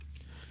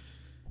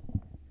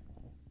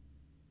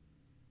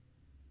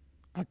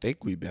I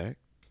think we back.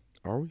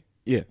 Are we?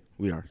 Yeah,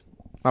 we are.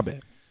 My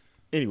bad.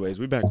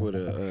 Anyways, we back with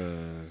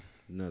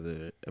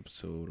another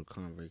episode of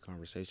Convey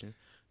Conversation.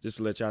 Just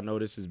to let y'all know,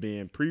 this is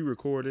being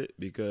pre-recorded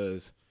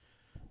because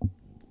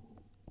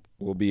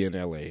we'll be in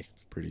LA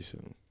pretty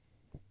soon.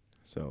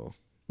 So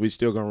we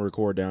still gonna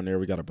record down there.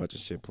 We got a bunch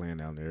of shit planned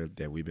down there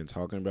that we've been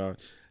talking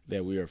about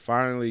that we are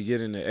finally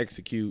getting to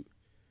execute.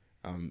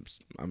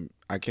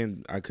 I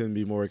couldn't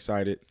be more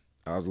excited.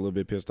 I was a little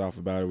bit pissed off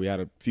about it. We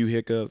had a few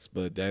hiccups,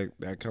 but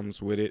that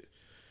comes with it.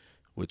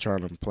 We're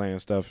trying to plan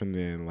stuff and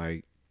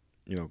then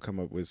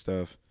come up with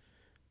stuff.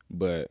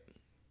 But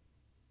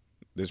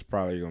this is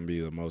probably gonna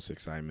be the most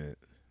excitement.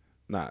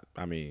 That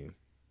I've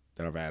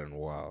had in a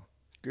while.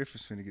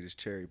 Griffith's finna get his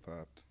cherry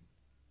popped.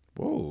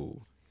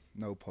 Whoa.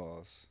 No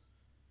pause.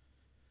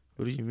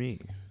 What do you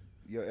mean?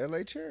 Yo,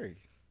 LA cherry.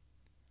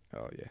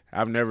 Oh yeah.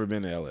 I've never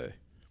been to LA.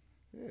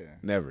 Yeah.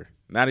 Never.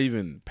 Not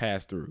even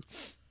passed through.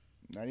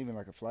 Not even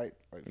like a flight.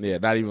 Yeah,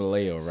 not even a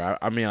layover.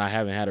 I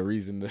haven't had a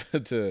reason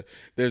to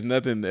there's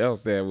nothing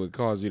else that would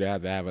cause you to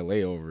have a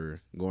layover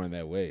going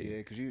that way. Yeah,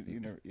 because you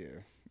never,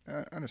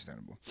 yeah.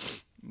 Understandable.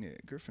 Yeah,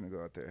 Griffin will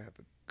go out there and have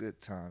a good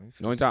time.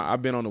 The only time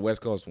I've been on the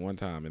West Coast one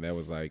time, and that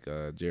was like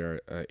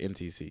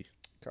NTC.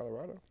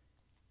 Colorado?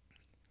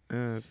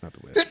 It's not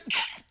the West.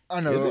 I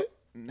know. Is it?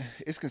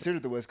 It's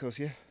considered the West Coast,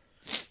 yeah.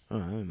 Oh, I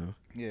don't know.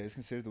 Yeah, it's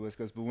considered the West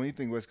Coast. But when you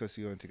think West Coast,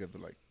 you only think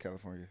of like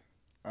California.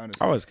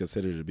 Honestly. I always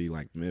considered it to be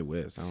like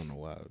Midwest. I don't know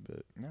why,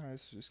 but No,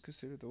 it's just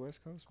considered the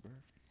West Coast, bro.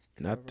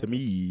 not to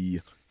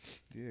me.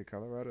 Yeah,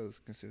 Colorado is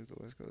considered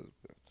the West Coast.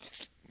 But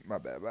my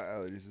bad. My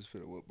allergies is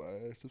finna whoop my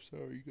ass. I'm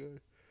sorry, you guys.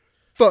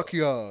 Fuck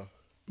y'all.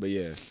 But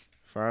yeah,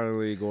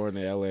 finally going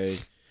to LA.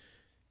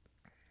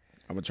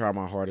 I'm gonna try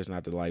my hardest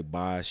not to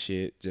buy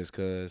shit just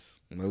cause.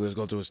 Let's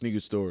go to a sneaker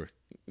store.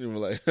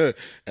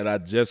 And I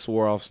just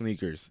swore off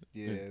sneakers.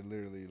 Yeah,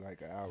 literally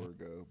like an hour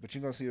ago. But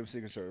you're gonna see them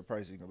sneaker store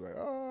prices. You're gonna be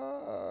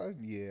like,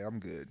 yeah, I'm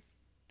good.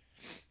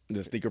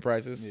 The sneaker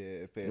prices?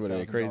 Yeah, pay Were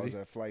they crazy?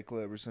 $1,000 at Flight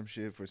Club or some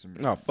shit for some.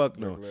 No, fuck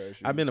no.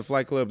 I've been to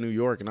Flight Club New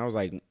York, and I was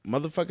like,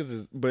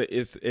 motherfuckers but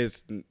it's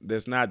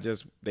that's not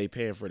just they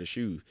paying for the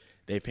shoe.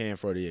 They paying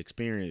for the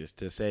experience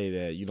to say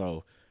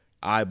that,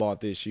 I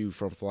bought this shoe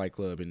from Flight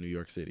Club in New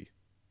York City.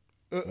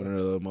 One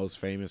of the most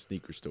famous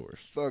sneaker stores.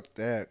 Fuck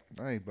that.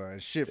 I ain't buying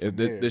shit from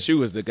there. The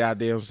shoe is the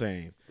goddamn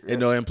same. Yep.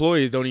 And the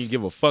employees don't even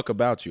give a fuck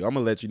about you. I'm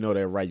going to let you know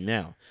that right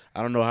now.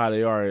 I don't know how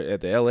they are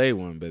at the L.A.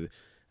 one, but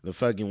the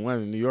fucking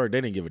one in New York, they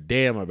didn't give a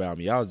damn about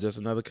me. I was just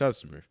another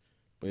customer.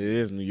 But it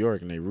is New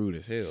York, and they rude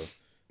as hell.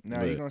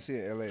 Nah, you're going to see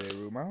in L.A. they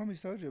rude. My homies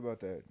told you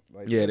about that.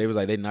 Yeah, they was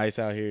like, they nice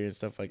out here and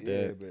stuff like that.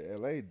 Yeah, but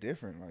L.A.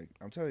 different. Like,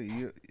 I'm telling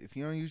you, if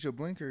you don't use your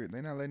blinker,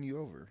 they're not letting you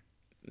over.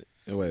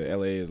 What,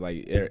 LA is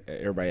like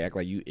everybody act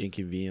like you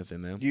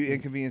inconveniencing them. You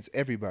inconvenience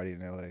everybody in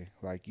LA.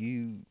 Like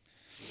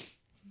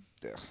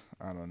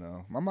I don't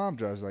know. My mom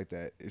drives like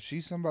that. If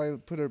she's somebody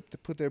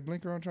put their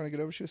blinker on trying to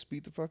get over, she'll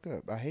speed the fuck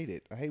up. I hate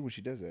it. I hate when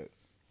she does that.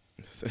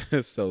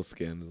 It's so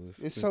scandalous.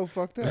 It's so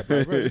fucked up.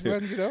 Like, bro, just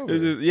let him get over.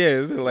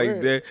 It's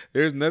like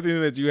there's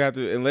nothing that you have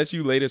to unless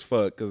you late as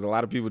fuck. Because a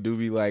lot of people do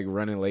be like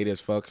running late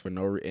as fuck for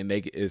no and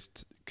it's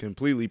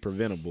completely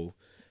preventable.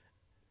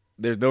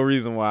 There's no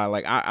reason why.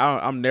 Like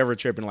I'm never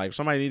tripping. Like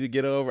somebody need to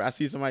get over. I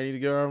see somebody need to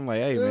get over. I'm like,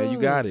 hey man, you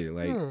got it.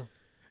 Like, you know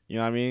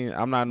what I mean?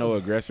 I'm not no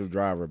aggressive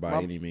driver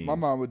by any means. My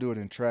mom would do it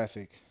in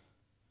traffic.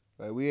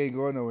 Like we ain't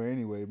going nowhere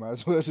anyway. Might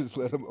as well just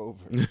let them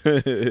over. You know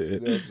what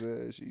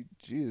I'm saying?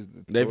 She is.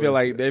 They feel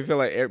like,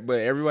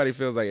 but everybody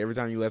feels like every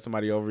time you let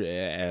somebody over, it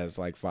adds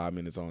like 5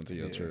 minutes on to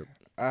your trip.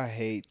 I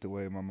hate the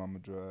way my mama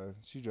drives.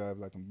 She drives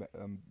like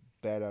I'm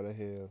bat out of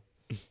hell.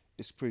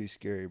 It's pretty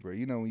scary, bro.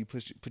 You know when you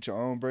put your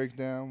own brakes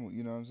down,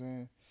 you know what I'm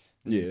saying?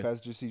 When yeah. You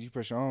passenger seat, you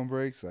press your own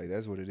brakes. Like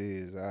that's what it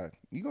is.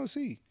 You gonna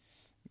see.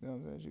 You know what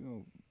I'm saying? She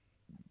gonna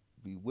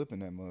be whipping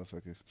that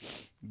motherfucker.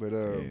 But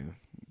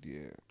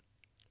yeah.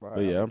 But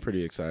yeah, I'm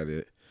pretty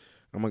excited.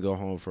 I'm gonna go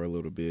home for a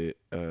little bit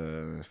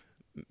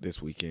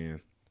this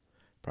weekend,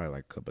 probably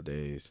like a couple of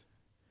days.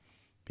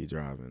 Be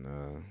driving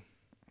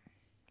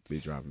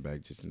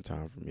back just in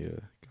time for me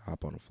to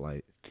hop on a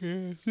flight.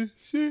 Kansas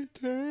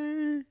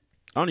City.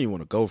 I don't even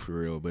want to go for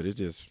real, but it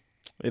is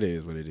what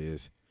it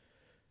is.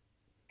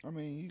 I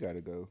mean, you gotta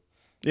go.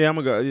 Yeah, I'm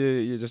gonna go.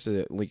 Yeah, just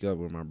to link up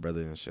with my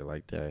brother and shit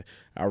like that.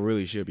 I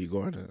really should be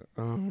going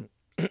to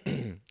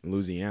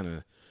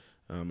Louisiana.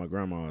 My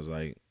grandma was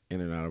like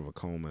in and out of a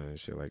coma and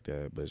shit like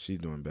that, but she's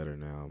doing better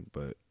now.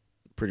 But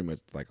pretty much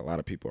like a lot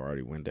of people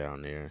already went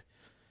down there.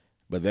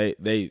 But they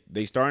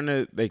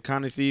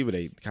kind of see, but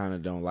they kind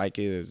of don't like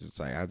it. It's just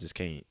like I just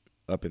can't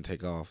up and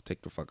take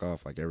the fuck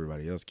off like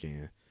everybody else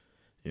can.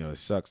 It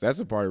sucks. That's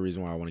a part of the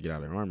reason why I want to get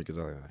out of the Army because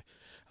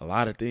a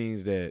lot of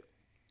things that,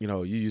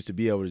 you used to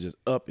be able to just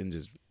up and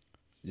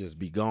just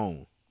be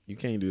gone. You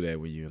can't do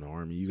that when you're in the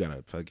Army. You got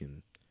to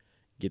fucking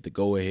get the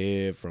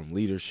go-ahead from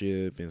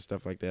leadership and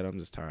stuff like that. I'm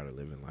just tired of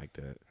living like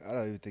that. I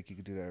don't even think you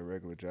could do that at a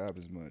regular job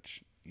as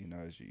much,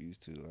 as you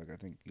used to. Like, I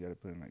think you got to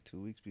put in like 2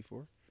 weeks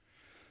before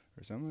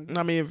or something like that.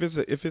 I mean, if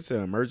it's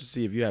an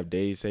emergency, if you have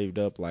days saved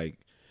up, like,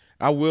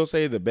 I will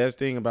say one of the best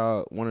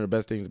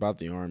things about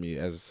the Army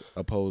as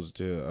opposed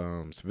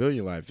to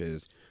civilian life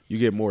is you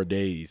get more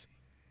days,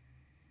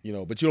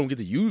 but you don't get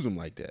to use them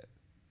like that.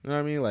 You know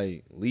what I mean?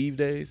 Like leave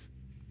days.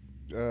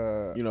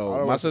 All I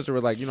My was sister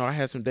was like, I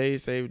had some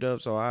days saved up,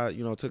 so I,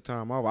 took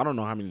time off. I don't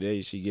know how many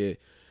days she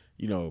get,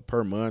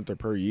 per month or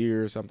per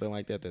year or something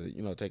like that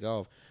to, take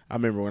off. I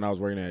remember when I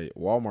was working at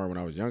Walmart when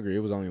I was younger, it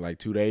was only like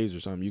 2 days or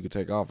something you could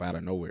take off out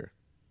of nowhere.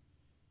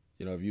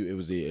 If it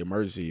was the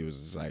emergency, it was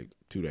just like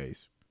 2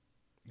 days.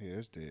 Yeah,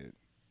 it's dead.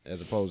 As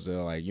opposed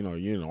to like, you're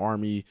in the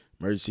Army,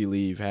 emergency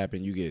leave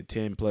happen, you get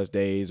 10 plus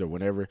days or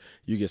whenever.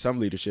 You get some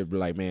leadership be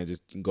like, man,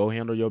 just go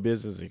handle your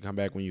business and come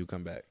back when you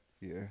come back.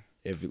 Yeah.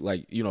 If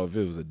if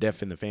it was a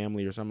death in the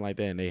family or something like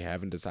that and they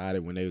haven't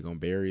decided when they're going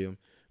to bury him,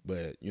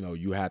 but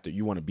you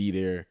want to be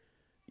there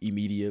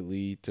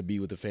immediately to be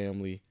with the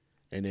family.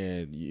 And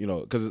then,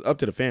 because it's up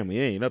to the family.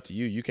 It ain't up to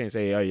you. You can't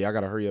say, hey, I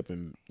got to hurry up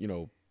and,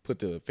 put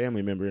the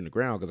family member in the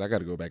ground because I got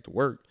to go back to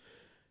work.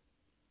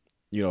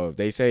 If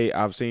they say,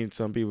 I've seen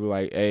some people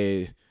like,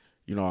 hey,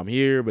 I'm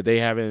here, but they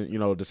haven't,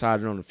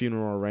 decided on the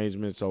funeral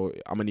arrangement, so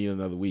I'm gonna need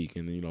another week.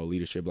 And then,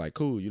 leadership like,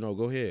 cool,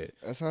 go ahead.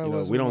 That's how it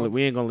was.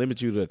 We ain't gonna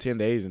limit you to 10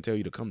 days and tell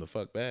you to come the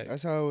fuck back.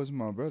 That's how it was with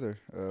my brother.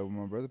 When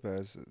my brother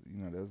passed,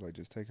 they was like,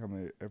 just take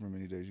however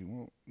many days you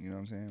want. You know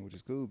what I'm saying? Which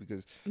is cool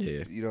because,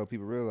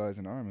 people realize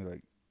in the Army,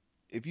 like,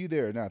 if you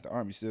there or not, the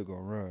Army's still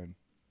gonna run.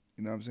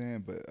 You know what I'm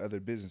saying? But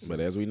other businesses. But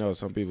as we know,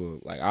 some people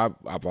like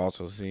I've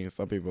also seen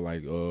some people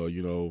like,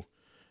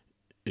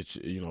 it's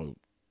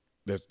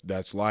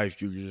that's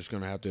life. You're just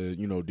gonna have to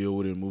deal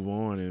with it and move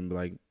on and be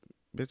like,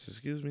 bitch,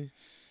 excuse me.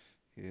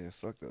 Yeah,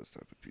 fuck those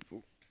type of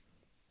people.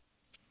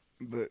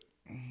 But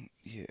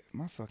yeah,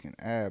 my fucking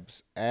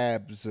abs,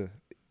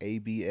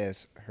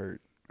 ABS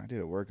hurt. I did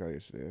a workout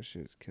yesterday. That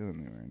shit's killing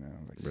me right now.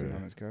 Like sitting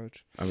on this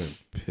couch. I've been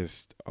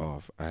pissed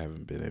off. I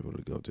haven't been able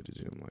to go to the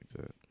gym like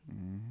that.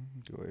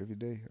 Go every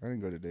day. I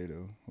didn't go today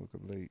though. Woke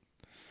up late.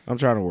 I'm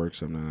trying to work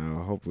something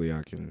out. Hopefully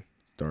I can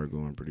start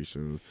going pretty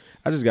soon.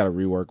 I just got to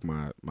rework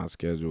my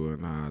schedule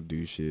and how I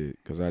do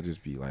shit because I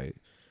just be like,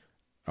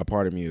 a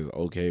part of me is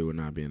okay with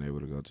not being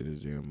able to go to the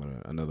gym,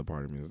 but another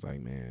part of me is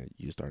like, man,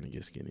 you're starting to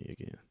get skinny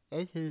again.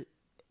 I can't.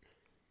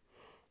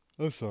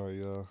 I'm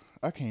sorry, y'all.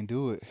 I can't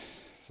do it.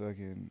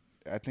 Fucking.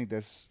 I think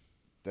that's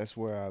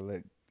where I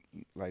let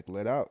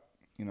out.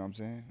 You know what I'm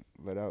saying?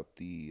 Let out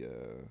the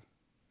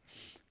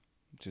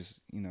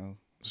just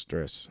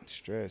stress.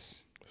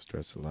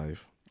 Stress of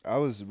life. I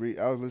was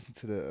listening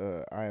to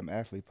the I Am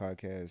Athlete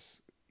podcast.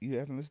 You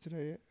haven't listened to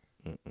that yet?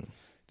 Mm-mm.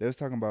 They was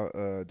talking about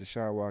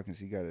Deshaun Watkins.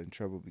 He got in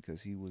trouble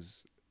because he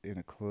was in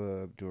a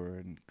club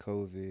during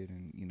COVID,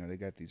 and they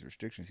got these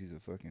restrictions. He's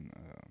a fucking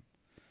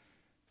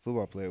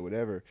football player,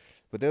 whatever.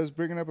 But they was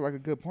bringing up like a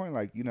good point.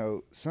 Like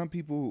some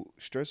people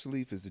stress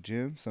relief is the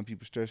gym. Some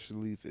people stress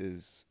relief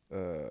is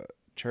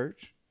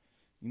church.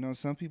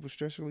 Some people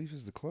stress relief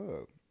is the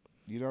club.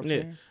 You know what I'm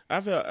saying?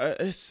 I feel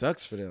it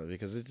sucks for them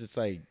because it's just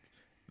like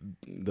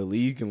the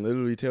league can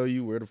literally tell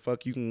you where the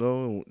fuck you can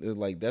go, and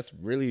like that's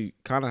really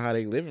kind of how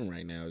they living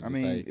right now. I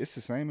mean, it's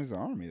the same as the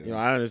Army, though.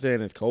 I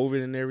understand it's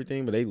COVID and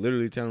everything, but they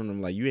literally telling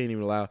them like you ain't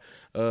even allowed.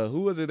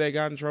 Who was it that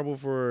got in trouble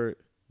for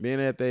being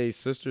at their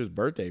sister's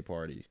birthday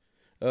party?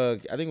 I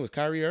think it was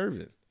Kyrie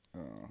Irving.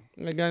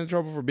 They got in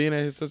trouble for being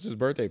at his sister's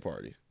birthday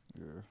party.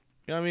 Yeah. You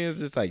know what I mean? It's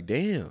just like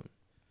damn.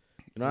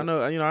 I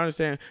know. I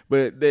understand,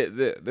 but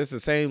that's the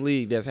same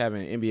league that's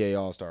having NBA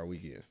All-Star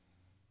Weekend.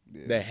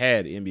 Yeah. That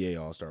had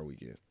NBA All-Star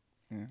Weekend.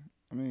 Yeah,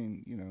 I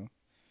mean,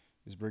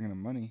 it's bringing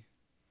them money.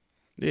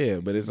 Yeah,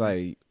 but it's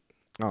like,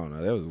 I don't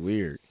know. That was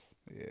weird.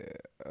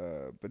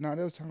 Yeah, but no,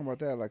 they was talking about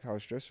that, like how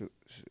stress, you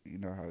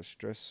can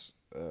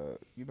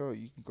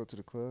go to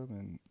the club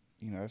and,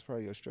 that's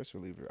probably your stress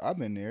reliever. I've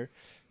been there,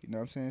 you know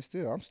what I'm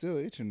saying? I'm still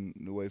itching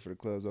to wait for the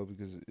clubs though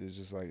because it's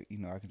just like,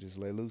 I can just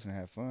lay loose and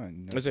have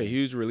fun. It's a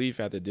huge relief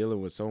after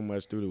dealing with so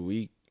much through the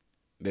week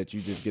that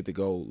you just get to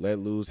go let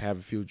loose, have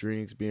a few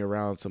drinks, be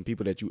around some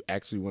people that you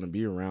actually want to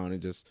be around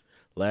and just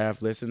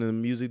laugh, listen to the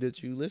music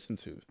that you listen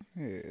to.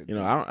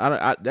 Yeah,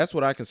 I that's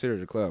what I consider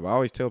the club. I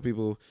always tell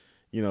people,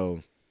 I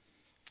don't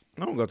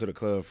go to the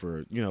club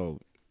for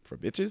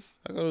bitches.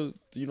 I go,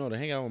 to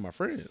hang out with my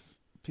friends.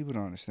 People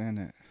don't understand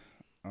that.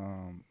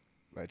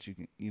 Like you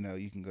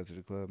can go to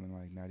the club and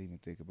like not even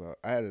think about.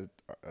 I had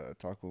a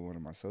talk with one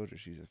of my soldiers.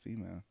 She's a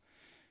female,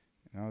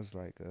 and I was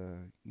like,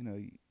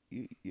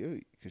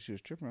 because she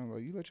was tripping. I was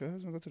like, you let your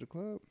husband go to the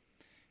club,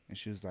 and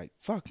she was like,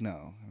 fuck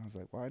no. And I was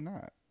like, why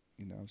not?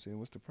 You know what I'm saying?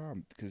 What's the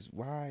problem? Because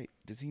why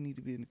does he need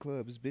to be in the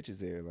club? There's bitches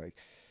there. Like,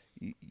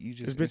 you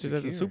just there's bitches insecure.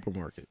 at the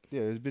supermarket.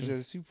 Yeah, there's bitches at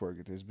the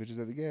supermarket. There's bitches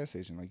at the gas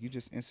station. Like, you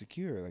just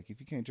insecure. Like, if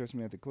you can't trust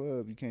me at the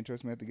club, you can't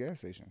trust me at the gas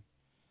station.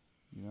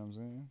 You know what I'm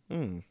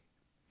saying?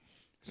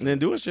 So, and then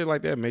doing shit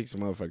like that makes a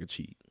motherfucker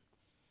cheat.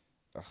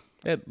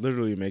 That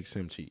literally makes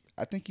him cheat.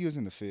 I think he was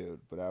in the field,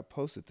 but I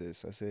posted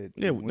this. I said,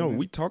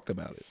 we talked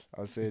about it.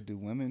 I said, do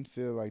women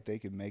feel like they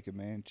can make a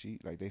man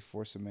cheat? Like, they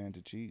force a man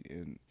to cheat?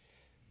 And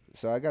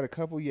so I got a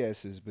couple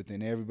yeses, but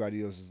then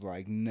everybody else was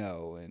like,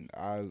 no. And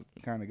I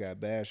kind of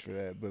got bashed for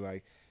that. But,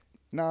 like,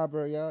 nah,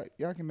 bro,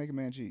 y'all can make a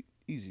man cheat.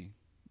 Easy.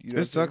 You know It what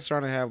I'm saying? sucks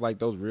trying to have like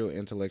those real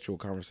intellectual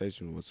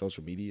conversations with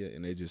social media,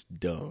 and they just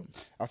dumb.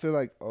 I feel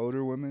like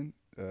older women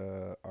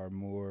are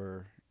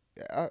more.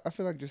 I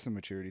feel like just a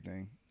maturity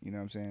thing. You know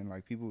what I'm saying?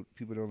 Like people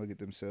don't look at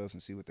themselves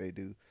and see what they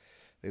do.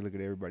 They look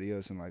at everybody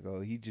else and like, oh,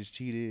 he just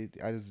cheated.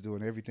 I was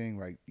doing everything.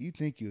 Like you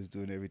think you was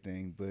doing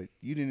everything, but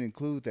you didn't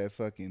include that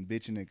fucking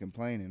bitching and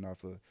complaining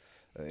off of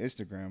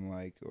Instagram,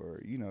 like, or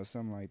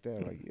something like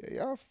that. Like,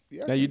 yeah, y'all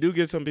Now you can, do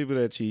get some people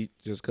that cheat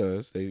just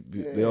cause they'll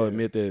yeah,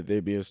 admit that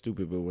they're being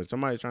stupid, but when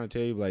somebody's trying to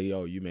tell you like,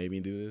 yo, you made me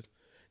do this,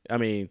 I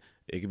mean,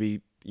 it could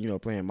be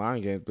playing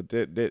mind games, but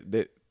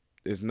that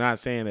it's not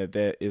saying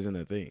that isn't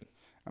a thing.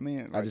 I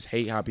mean, I like, just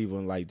hate how people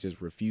like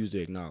just refuse to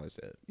acknowledge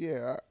that.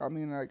 yeah, I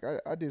mean, like,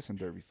 I did some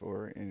dirt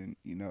before, and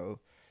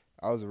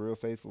I was a real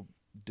faithful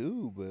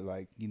dude, but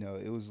like,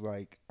 it was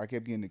like I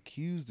kept getting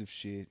accused of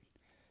shit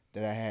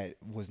that I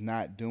was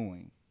not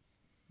doing.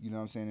 You know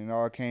what I'm saying? And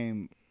all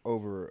came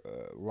over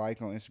a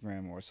like on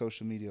Instagram or a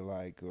social media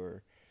like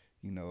or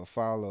a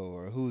follow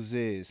or who's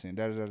this and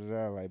da da da da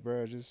da. Like,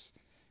 bro, just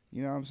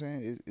you know what I'm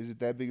saying? Is it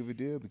that big of a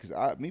deal? Because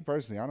me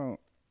personally, I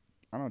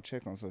don't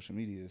check on social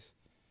medias.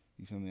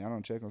 You feel me? I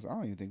don't check on. I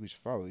don't even think we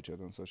should follow each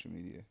other on social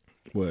media.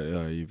 What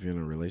you in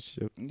a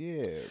relationship?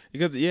 Yeah,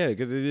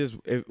 Because it is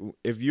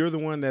if you're the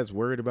one that's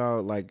worried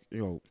about like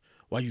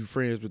why you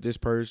friends with this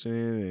person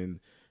and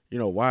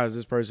why is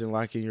this person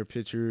liking your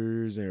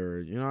pictures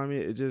or what I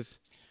mean, it just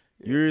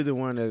yeah. you're the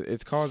one that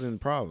it's causing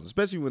problems,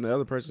 especially when the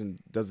other person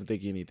doesn't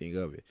think anything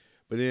of it.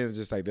 But then it's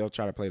just like they'll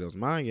try to play those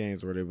mind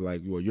games where they'll be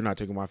like, well, you're not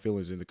taking my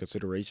feelings into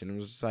consideration. And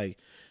it's just like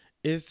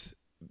it's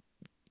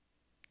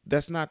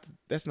that's not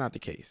the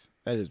case.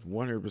 That is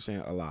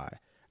 100% a lie.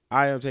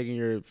 I am taking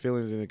your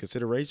feelings into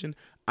consideration.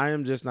 I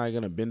am just not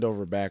gonna bend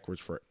over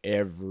backwards for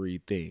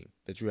everything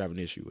that you have an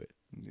issue with.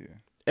 Yeah.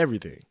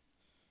 Everything.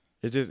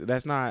 It's just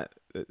that's not.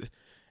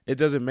 It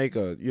doesn't make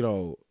it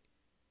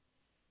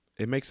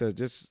makes a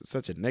just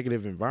such a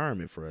negative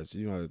environment for us.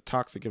 A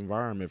toxic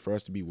environment for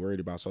us to be worried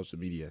about social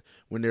media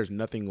when there's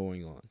nothing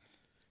going on.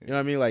 You know what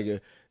I mean?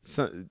 Like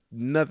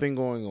nothing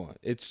going on.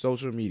 It's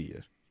social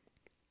media.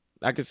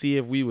 I could see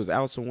if we was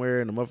out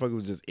somewhere and the motherfucker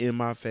was just in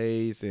my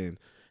face and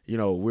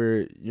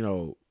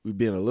we've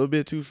been a little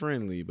bit too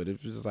friendly, but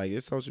it's just like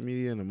it's social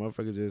media and the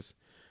motherfucker just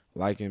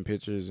liking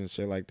pictures and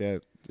shit like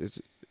that.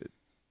 It's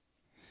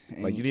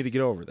like you And need to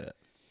get over that.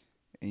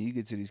 and you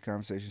get to these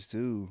conversations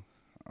too,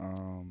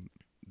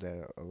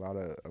 that a lot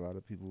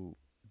of people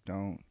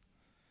don't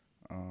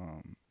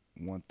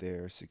want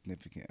their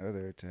significant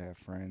other to have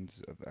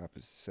friends of the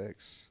opposite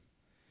sex.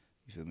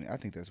 You feel me? I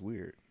think that's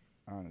weird,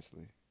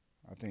 honestly.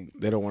 I think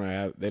They don't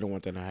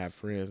want them to have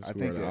friends I who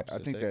are think the that I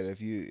opposite think that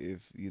sex.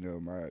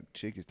 if my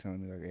chick is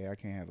telling me like, hey, I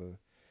can't have a,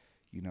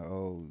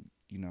 oh,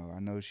 I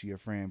know she your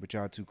friend, but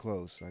y'all too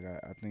close. Like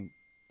I think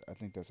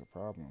that's a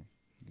problem.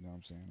 You know what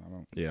I'm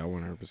saying? Yeah, I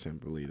 100%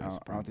 believe that's a I don't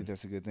think problem.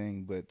 that's a good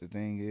thing. But the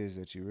thing is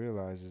that you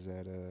realize is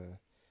that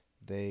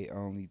they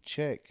only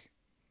check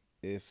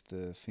if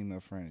the female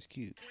friend is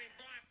cute.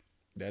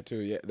 That too,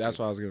 yeah. That's If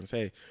what I was gonna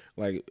say.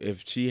 Like,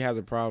 if she has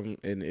a problem,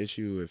 an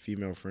issue with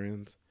female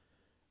friends,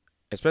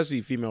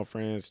 especially female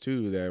friends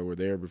too that were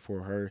there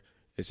before her,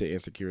 it's an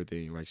insecure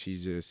thing. Like,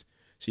 she's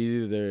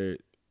either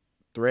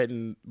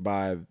threatened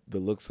by the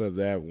looks of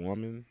that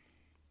woman,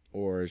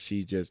 or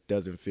she just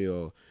doesn't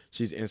feel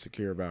she's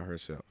insecure about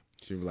herself.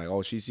 She be like,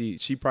 oh,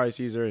 she probably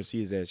sees her and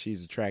sees that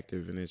she's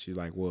attractive, and then she's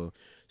like, well,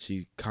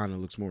 she kind of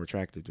looks more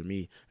attractive to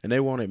me, and they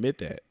won't admit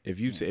that. If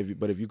you yeah, say,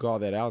 but if you call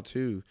that out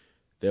too,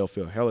 they'll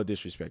feel hella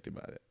disrespected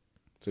by that.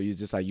 So you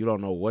just like you don't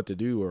know what to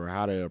do or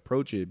how to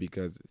approach it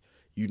because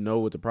you know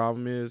what the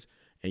problem is,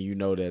 and you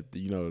know that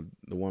the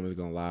woman's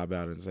gonna lie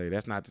about it and say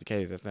that's not the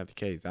case. That's not the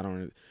case. I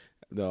don't.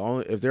 The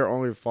only if their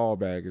only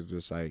fallback is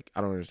just like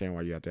I don't understand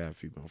why you have to have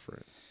female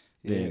friends,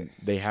 yeah. then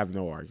they have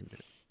no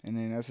argument. And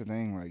then that's the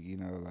thing, like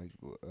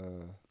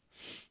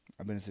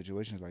I've been in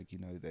situations like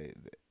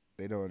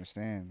they don't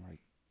understand, like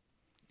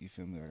you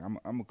feel me, like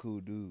I'm a cool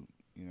dude,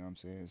 you know what I'm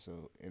saying?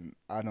 So and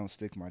I don't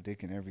stick my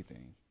dick in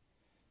everything.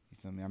 You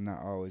feel me? I'm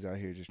not always out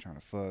here just trying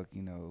to fuck,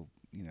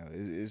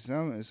 it's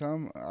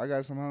some I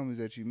got some homies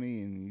that you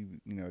meet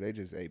and they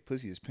just hey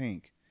pussy is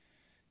pink.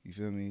 You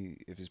feel me?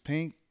 If it's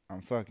pink,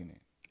 I'm fucking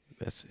it.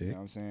 That's You know it.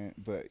 what I'm saying?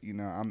 But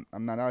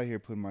I'm not out here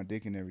putting my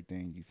dick in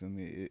everything. You feel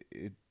me?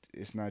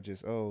 It's not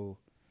just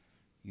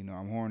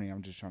I'm horny.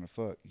 I'm just trying to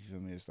fuck. You feel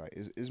me? It's like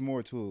it's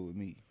more to it with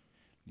me.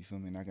 You feel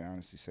me? And I can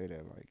honestly say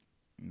that like,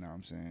 you know what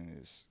I'm saying?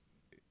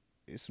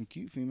 It's some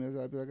cute females.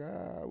 I'd be like,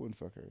 I wouldn't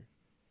fuck her.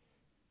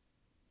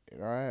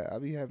 And I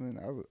be having.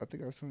 I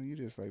think I was telling you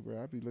this. Like,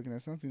 bro, I be looking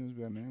at some females.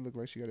 Be like, man, look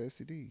like she got an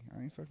STD.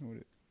 I ain't fucking with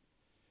it.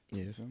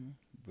 You Yes. feel me?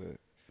 But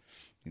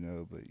you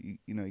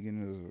get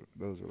into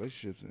those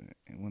relationships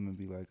and women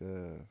be like,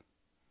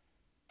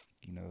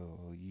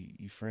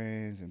 you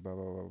friends and blah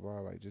blah blah blah.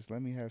 Like, just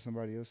let me have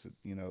somebody else to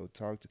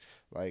talk to,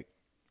 like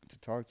to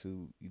talk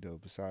to,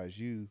 besides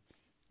you,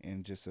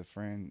 and just a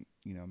friend,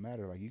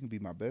 matter. Like, you can be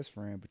my best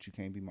friend, but you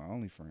can't be my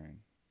only friend.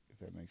 If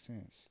that makes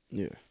sense.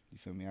 Yeah. You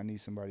feel me? I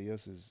need somebody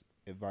else's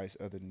advice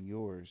other than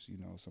yours,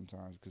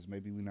 sometimes because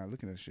maybe we're not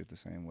looking at shit the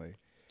same way.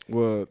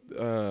 Well,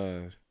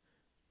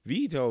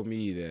 V told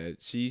me that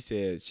she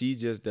said she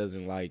just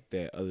doesn't like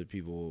that other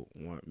people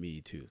want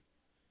me to.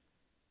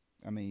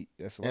 I mean,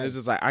 that's And life. it's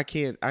just like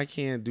I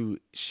can't do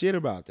shit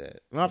about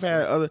that. And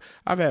That's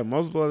I've had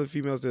multiple other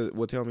females that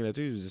will tell me that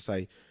too. It's just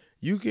like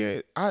you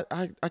can't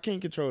I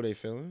can't control their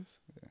feelings.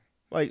 Yeah.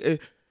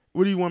 Like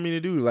what do you want me to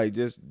do? Like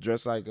just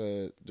dress like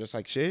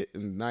shit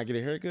and not get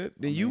a haircut?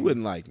 Then you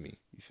wouldn't like me.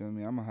 You feel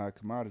me? I'm a high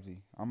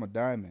commodity. I'm a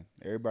diamond.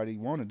 Everybody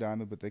want a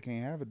diamond, but they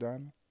can't have a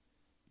diamond.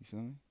 You feel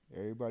me?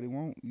 Everybody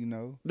want.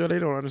 No, they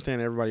don't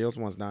understand everybody else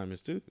wants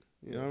diamonds too.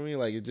 Yeah. You know what I mean?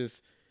 Like it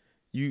just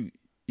you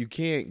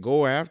can't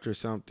go after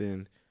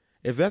something.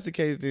 If that's the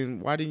case, then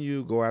why didn't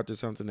you go after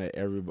something that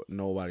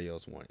nobody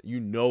else wants?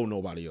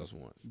 Nobody else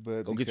wants.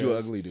 But go get you an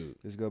ugly dude.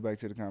 Let's go back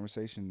to the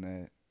conversation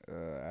that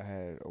I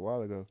had a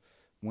while ago.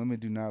 Women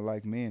do not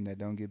like men that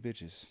don't get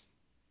bitches.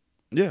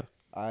 Yeah.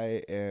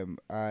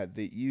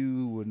 That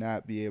you will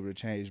not be able to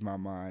change my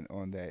mind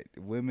on that.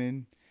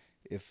 Women,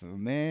 if a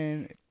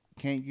man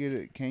can't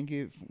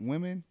get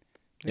women,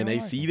 and they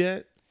see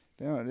that,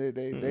 they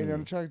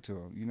don't attract to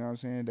them. You know what I'm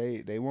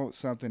saying? They want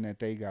something that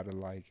they gotta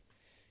like.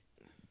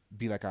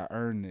 Be like, I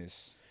earned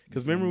this.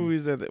 Because remember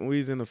we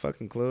was in the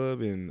fucking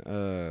club and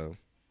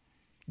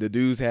the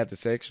dudes had the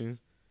section,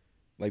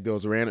 like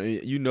those random.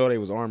 They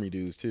was army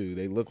dudes too.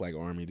 They look like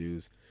army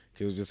dudes.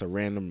 Cause it was just a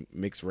random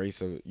mixed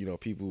race of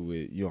people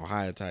with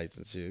high tights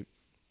and shit,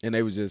 and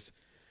they was just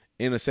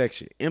in a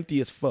section, empty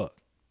as fuck,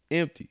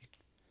 empty.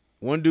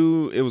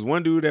 It was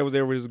one dude that was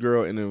there with his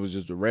girl, and it was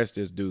just the rest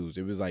just dudes.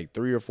 It was like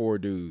 3 or 4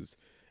 dudes,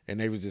 and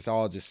they was just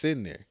all just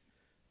sitting there.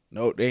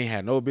 No, they ain't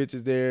had no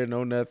bitches there,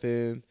 no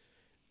nothing,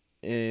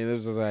 and it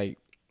was just like,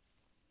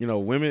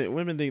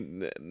 women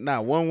think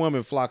not one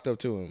woman flocked up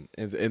to him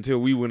until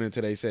we went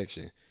into their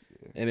section,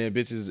 and then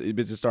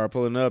bitches started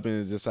pulling up, and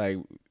it's just like.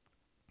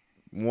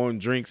 Wanting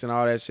drinks and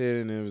all that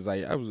shit, and it was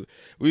like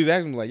we was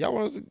asking like, y'all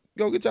want us to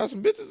go get y'all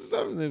some bitches or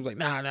something? And it was like,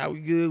 nah,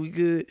 we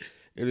good.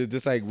 And it's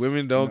just like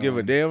women don't give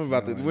a damn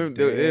about the women.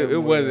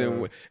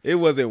 It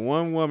wasn't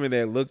one woman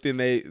that looked in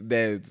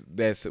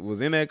that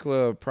was in that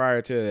club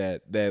prior to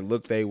that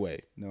looked their way.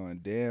 Knowing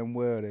damn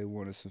well they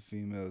wanted some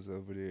females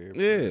over there.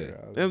 Yeah,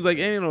 it was like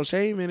ain't no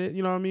shame in it,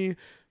 you know what I mean?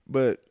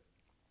 But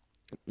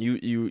you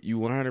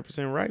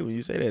 100% right when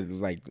you say that. It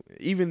was like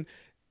even.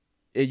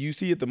 And you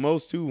see it the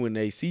most too when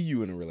they see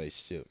you in a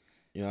relationship.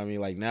 You know what I mean?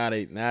 Like now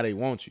they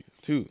want you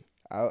too.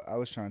 I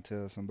was trying to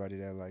tell somebody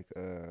that like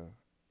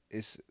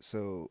it's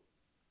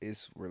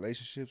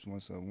relationships.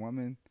 Once a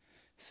woman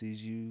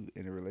sees you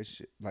in a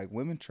relationship, like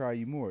women try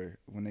you more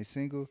when they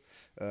single.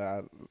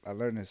 I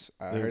learned this.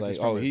 I heard like, this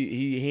from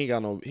he ain't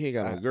got no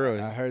girl.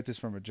 I heard this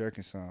from a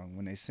Jerkin song.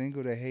 When they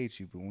single, they hate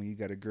you, but when you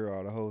got a girl,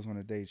 all the hoes want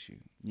to date you.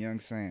 Young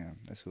Sam,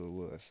 that's who it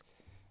was.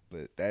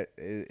 But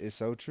it's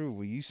so true.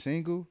 When you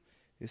single.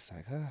 It's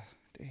like,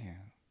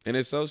 damn. And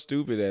it's so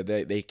stupid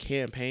that they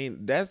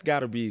campaign. That's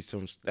got to be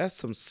some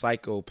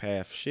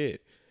psychopath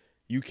shit.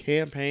 You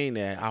campaign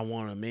that I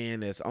want a man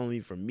that's only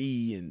for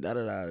me and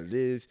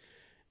this,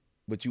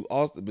 but you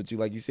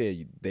like you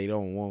said, they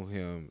don't want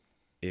him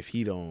if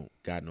he don't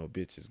got no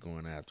bitches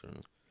going after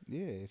him.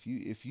 Yeah, if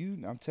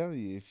you, I'm telling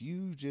you, if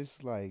you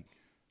just like,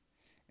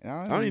 and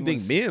I don't even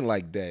think men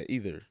like that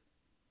either.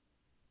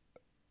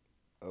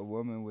 A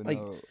woman with like,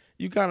 no.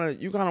 You kind of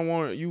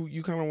want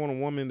a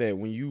woman that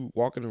when you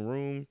walk in the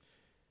room,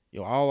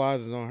 all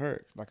eyes is on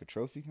her. Like a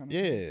trophy kind of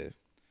Yeah.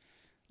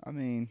 thing? I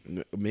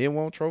mean, men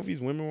want trophies,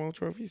 women want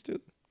trophies too.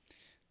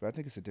 But I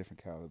think it's a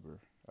different caliber.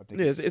 I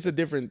think it's a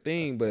different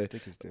thing, but I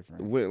think it's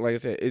different. Like I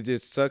said, it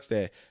just sucks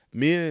that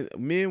men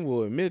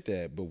will admit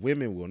that, but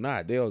women will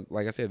not. They'll,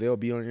 like I said, they'll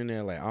be on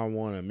there like, I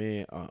want a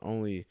man,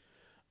 only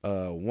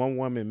one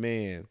woman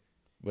man,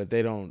 but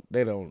they don't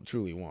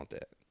truly want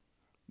that.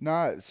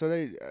 Nah, I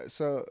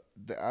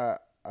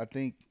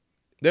think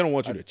they don't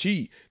want you to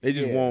cheat. They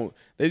just want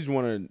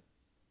to.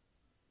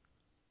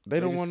 They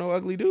don't want no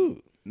ugly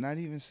dude. Not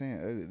even saying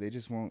ugly. They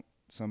just want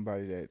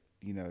somebody that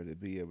to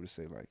be able to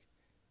say like,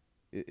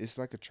 it's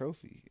like a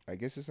trophy. I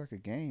guess it's like a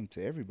game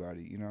to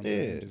everybody. You know what I'm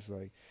saying? Just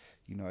like,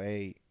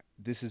 hey,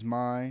 this is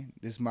mine.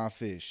 This is my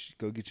fish.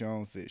 Go get your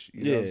own fish.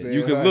 You know what I'm saying?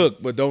 You can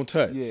look, but don't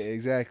touch. Yeah,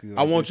 exactly. Like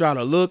I want y'all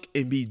to look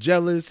and be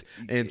jealous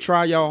and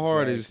try y'all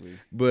hardest,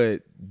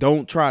 but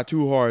don't try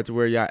too hard to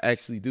where y'all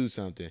actually do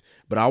something.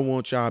 But I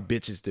want y'all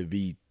bitches to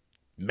be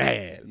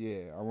mad.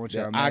 Yeah, I want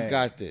y'all mad. I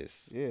got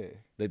this. Yeah.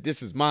 That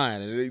this is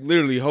mine. And they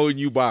literally holding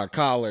you by a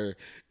collar.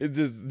 It's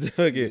just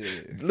look at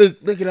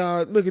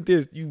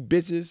this, you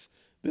bitches.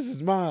 This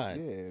is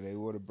mine. Yeah, they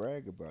want to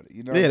brag about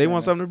it. They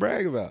want something to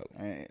brag about.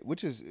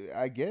 Which is,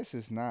 I guess,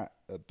 it's not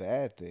a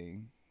bad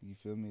thing. You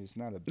feel me? It's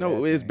not a bad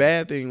thing. It's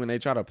bad thing when they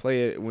try to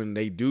play it, when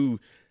they do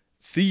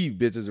see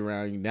bitches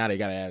around you, now they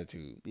got an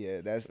attitude.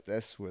 Yeah,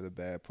 that's where the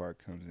bad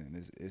part comes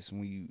in. It's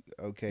when you,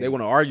 they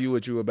want to argue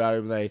with you about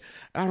it, like,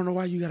 I don't know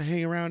why you got to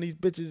hang around these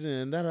bitches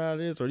and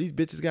this, or these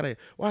bitches got to,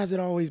 why is it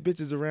always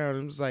bitches around?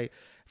 And it's like,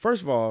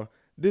 first of all,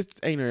 this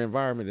ain't an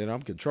environment that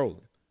I'm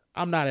controlling.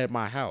 I'm not at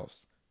my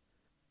house.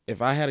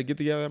 if I had a get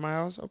together at my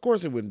house, of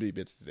course it wouldn't be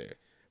bitches there.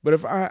 But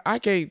if I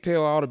can't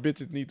tell all the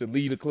bitches need to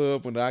leave the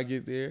club when I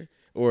get there,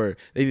 or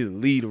they need to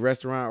leave the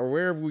restaurant or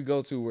wherever we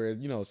go to,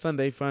 where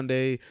Sunday fun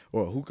day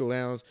or a hookah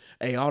lounge.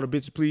 Hey, all the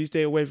bitches, please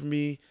stay away from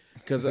me,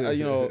 cause I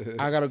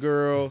got a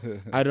girl.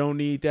 I don't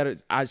need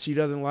that. She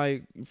doesn't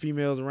like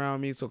females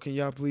around me. So can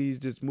y'all please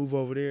just move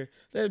over there?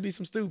 That'd be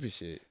some stupid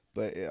shit.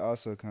 But it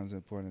also comes at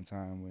a point in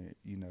time where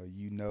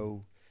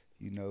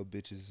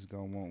bitches is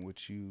gonna want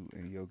what you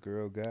and your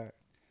girl got,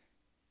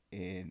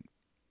 and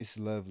it's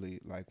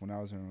lovely. Like when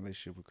I was in a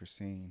relationship with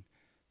Christine,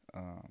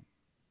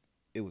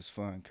 it was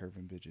fun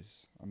curving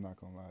bitches. I'm not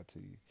gonna lie to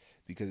you,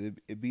 because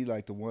it be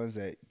like the ones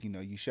that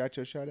you shot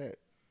your shot at.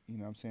 You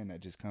know what I'm saying, that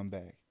just come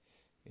back,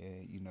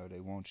 and they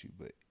want you.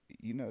 But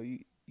you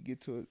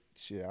get to it.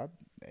 Shit,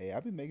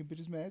 I've been making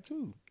bitches mad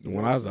too. The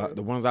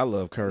ones I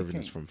love curving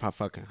is from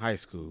fucking high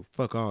school.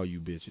 Fuck all you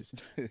bitches.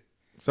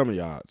 Some of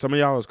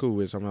y'all was cool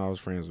with, some of y'all was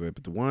friends with,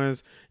 but the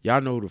ones y'all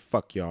know who the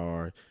fuck y'all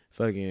are.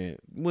 Fucking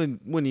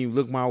wouldn't even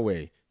look my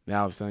way.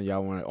 Now all of a sudden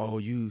y'all want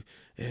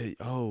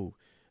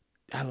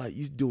I like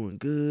you doing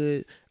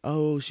good.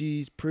 Oh,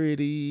 she's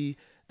pretty.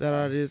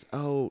 This.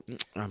 Oh,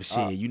 I'm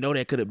shit.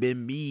 That could have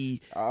been me.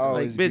 I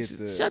always like,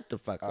 bitch, shut the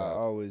fuck up. I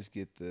always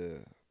get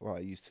the. Well, I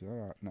used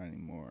to. Not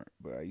anymore.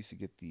 But I used to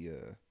get the.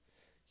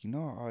 I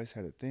always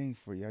had a thing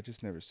for you. I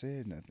just never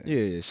said nothing.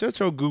 Yeah, shut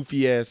your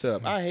goofy ass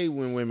up. I hate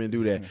when women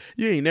do that.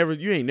 You ain't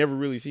never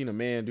really seen a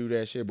man do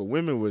that shit. But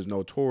women was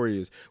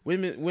notorious.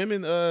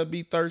 Women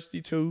be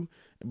thirsty too,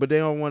 but they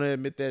don't want to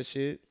admit that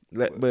shit.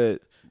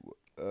 But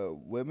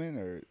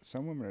women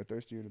some women are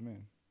thirstier than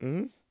men.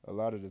 Mm-hmm. A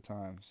lot of the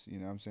times, you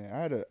know what I'm saying.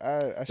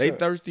 They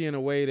thirsty in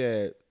a way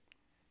that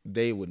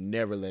they would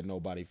never let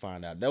nobody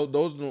find out. There's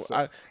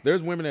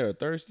women that are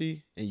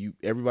thirsty and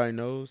everybody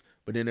knows,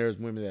 but then there's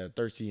women that are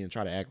thirsty and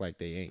try to act like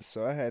they ain't.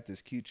 So I had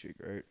this cute chick,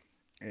 right?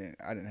 And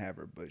I didn't have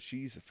her, but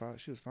she was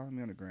following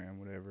me on the gram,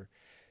 whatever.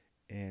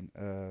 And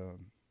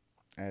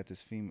I had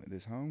this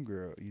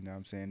homegirl, you know what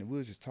I'm saying? And we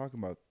was just talking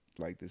about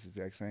like this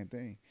exact same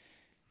thing.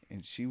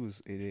 And and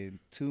then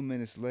 2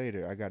 minutes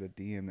later, I got a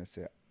DM that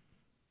said,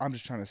 I'm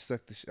just trying to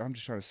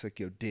suck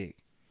your dick.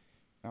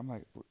 I'm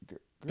like, girl,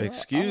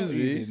 excuse I don't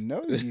me. even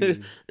know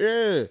you.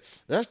 Yeah,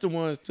 that's the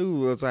ones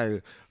too. It's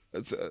like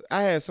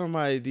I had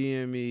somebody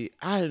DM me.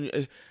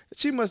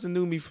 She must have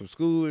knew me from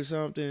school or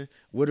something.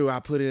 Where do I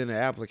put in an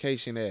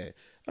application at?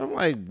 I'm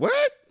like,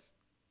 what?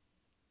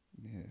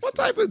 Yeah, what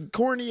type of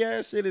corny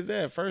ass shit is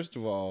that? First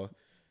of all,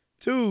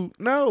 two,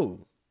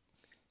 no.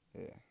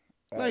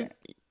 Yeah,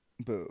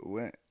 but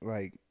when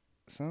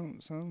some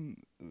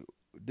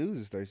dudes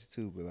is thirsty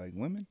too, but like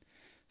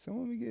some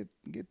women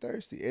get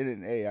thirsty.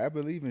 And hey, I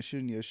believe in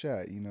shooting your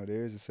shot.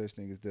 There is a such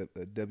thing as a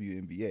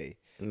WNBA.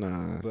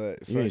 Nah,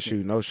 but you ain't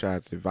shoot no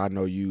shots if I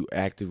know you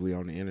actively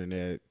on the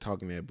internet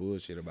talking that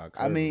bullshit about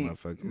curving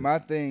motherfuckers. My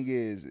thing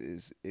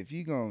is if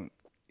you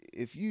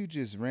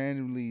just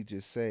randomly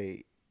just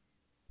say,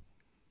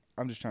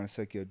 I'm just trying to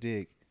suck your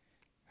dick,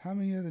 how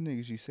many other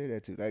niggas you say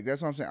that to? Like,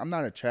 that's what I'm saying. I'm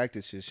not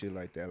attracted to shit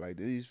like that. Like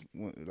these,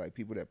 like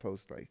people that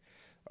post like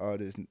all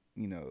this,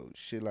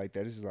 shit like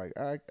that. It's just like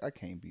I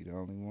can't be the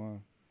only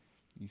one.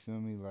 You feel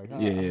me? Like,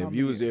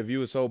 if you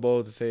was so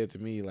bold to say it to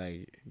me,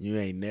 like you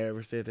ain't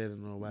never said that to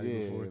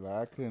nobody before. Yeah, like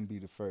I couldn't be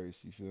the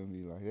first. You feel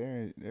me? Like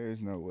there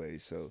is no way.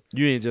 So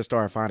you ain't just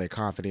start finding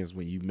confidence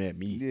when you met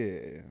me.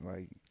 Yeah,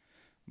 like,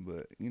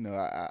 but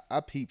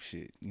I peep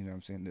shit. You know what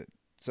I'm saying? That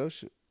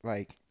social,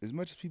 like, as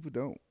much as people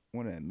don't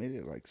want to admit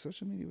it, like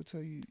social media will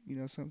tell you,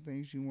 some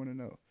things you want to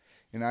know.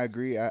 And I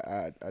agree.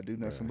 I do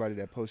know somebody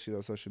that posts shit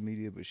on social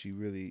media, but she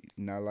really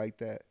not like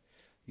that.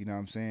 You know what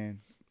I'm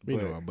saying? We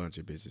know a bunch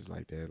of bitches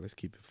like that. Let's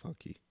keep it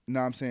funky.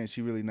 No, I'm saying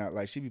she really not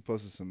like. She be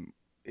posting some.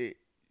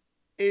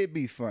 It'd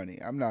be funny.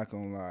 I'm not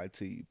gonna lie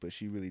to you, but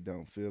she really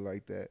don't feel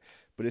like that.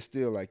 But it's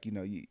still like you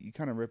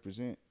kind of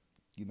represent.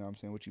 You know what I'm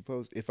saying? What you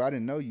post. If I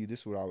didn't know you,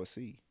 this is what I would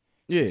see.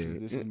 Yeah,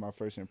 this is my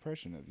first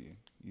impression of you.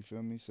 You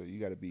feel me? So you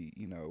got to be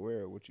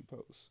aware of what you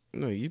post.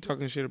 No, you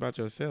talking shit about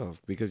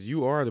yourself because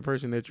you are the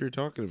person that you're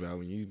talking about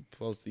when you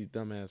post these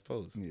dumbass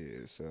posts.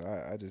 Yeah. So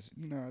I just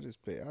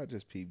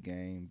peep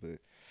game,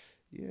 but.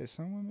 Yeah,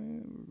 some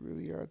women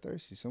really are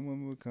thirsty. Some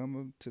women would come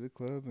up to the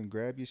club and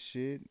grab your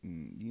shit,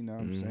 and you know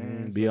what I'm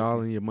saying? Be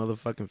all in your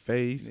motherfucking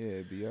face.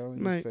 Yeah, be all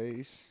in your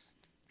face.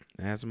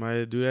 I had somebody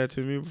to do that to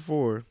me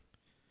before.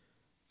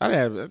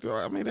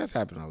 That's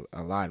happened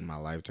a lot in my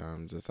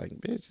lifetime. Just like,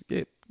 bitch,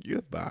 get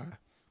goodbye.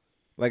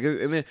 Like,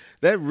 and then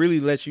that really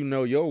lets you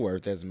know your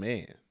worth as a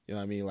man. You know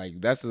what I mean?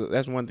 Like, that's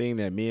one thing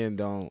that men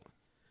don't.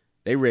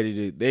 There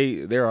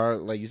are,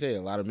 like you said,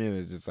 a lot of men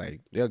is just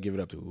like they'll give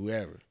it up to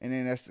whoever, and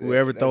then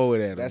whoever throw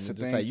it at them. That's the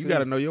thing. Like, you got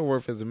to know your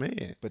worth as a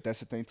man. But that's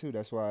the thing too.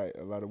 That's why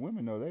a lot of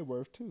women know their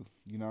worth too.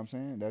 You know what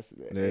I'm saying?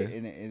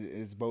 And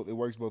it's both. It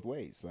works both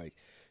ways. Like,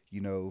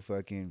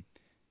 when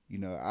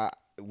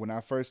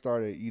I first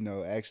started,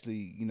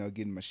 actually,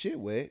 getting my shit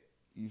wet.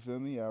 You feel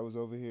me? I was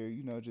over here,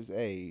 just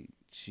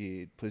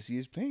shit, pussy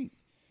is pink.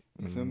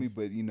 You feel me?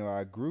 But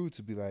I grew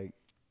to be like,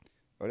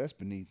 oh, that's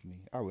beneath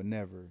me. I would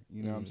never.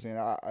 You know what I'm Mm. saying?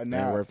 I Ain't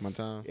now worth my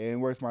time. it ain't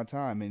worth my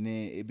time. And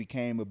then it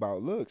became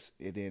about looks.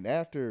 And then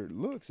after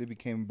looks, it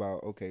became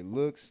about okay,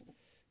 looks,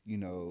 you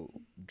know,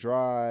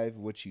 drive,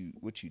 what you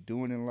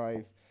doing in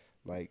life.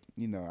 Like,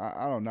 you know,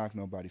 I don't knock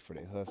nobody for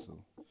their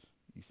hustle.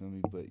 You feel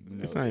me? But you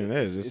It's know, not even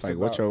that. It's just like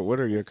what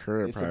are your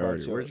current it's about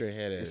priorities? Where's your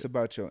head it's at?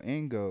 about your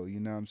end goal. You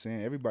know what I'm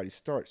saying? Everybody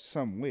starts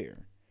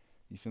somewhere.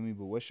 You feel me?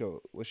 But what's your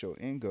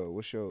end goal?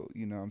 What's your,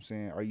 you know what I'm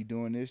saying? Are you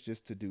doing this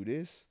just to do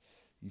this?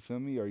 You feel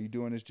me? Are you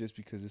doing this just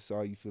because it's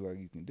all you feel like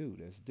you can do?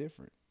 That's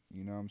different.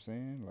 You know what I'm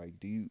saying? Like,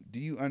 do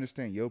you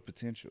understand your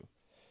potential?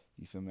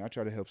 You feel me? I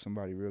try to help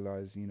somebody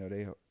realize, you know,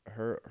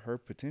 her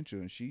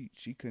potential, and she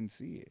couldn't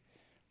see it.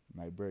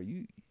 Like, bro,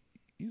 you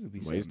could be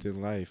something.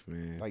 Wasting life,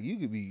 man. Like, you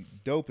could be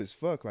dope as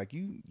fuck. Like,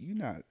 you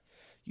not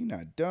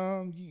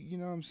dumb. You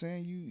know what I'm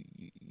saying?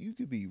 You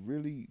could be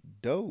really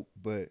dope,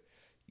 but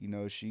you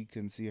know she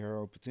couldn't see her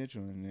own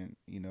potential, and then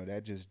you know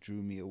that just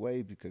drew me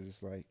away because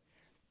it's like,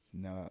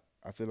 no,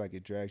 I feel like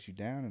it drags you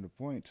down to the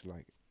point to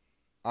like,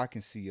 I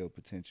can see your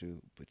potential,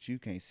 but you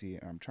can't see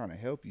it. I'm trying to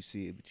help you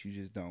see it, but you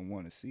just don't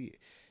want to see it.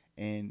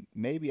 And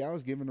maybe I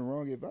was giving the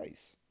wrong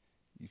advice.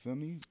 You feel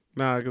me?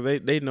 Nah, because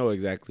they know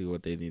exactly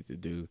what they need to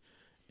do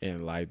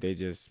in life. They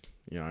just,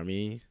 you know what I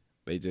mean?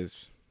 They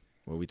just,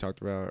 what we talked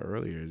about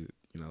earlier, is,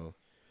 you know,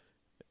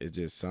 it's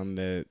just something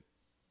that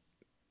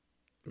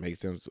makes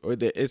them,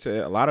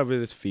 a lot of it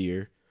is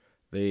fear.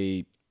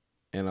 They,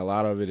 and a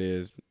lot of it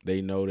is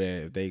they know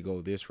that if they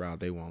go this route,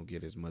 they won't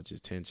get as much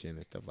attention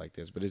and stuff like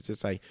this. But it's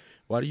just like,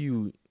 why do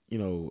you, you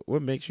know,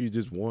 what makes you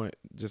just want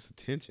just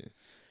attention?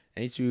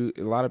 Ain't you,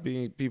 a lot of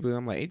people,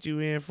 I'm like, ain't you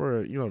in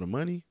for, you know, the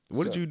money?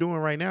 What are So you doing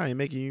right now ain't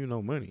making you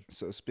no money?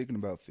 so speaking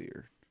about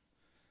fear,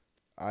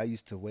 I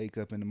used to wake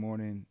up in the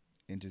morning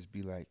and just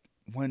be like,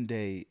 one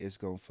day it's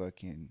gonna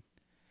fucking,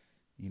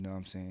 you know what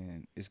I'm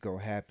saying, it's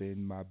gonna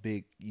happen. My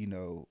big, you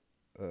know,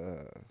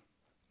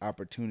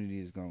 opportunity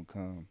is gonna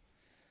come.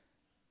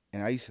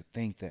 And I used to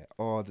think that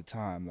all the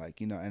time, like,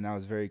 you know, and I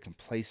was very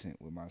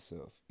complacent with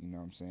myself, you know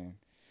what I'm saying?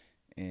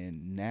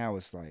 And now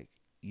it's like,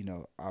 you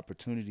know,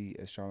 opportunity,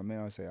 as Charlamagne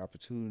always say,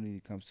 opportunity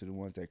comes to the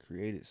ones that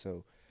create it.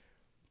 So,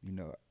 you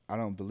know, I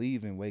don't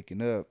believe in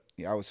waking up.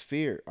 I was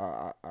feared.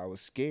 I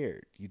was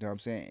scared. You know what I'm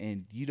saying?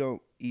 And you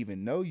don't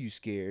even know you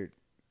scared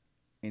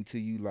until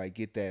you like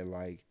get that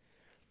like,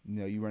 you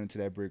know, you run into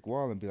that brick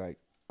wall and be like,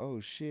 oh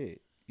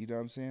shit. You know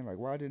what I'm saying? Like,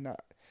 why didn't I?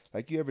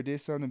 Like, you ever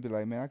did something and be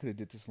like, man, I could have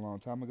did this a long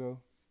time ago.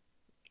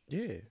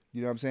 Yeah,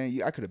 You know what I'm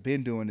saying? I could have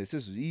been doing this.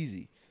 This was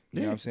easy.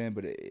 You know what yeah. I'm saying?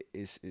 But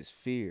it's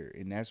fear,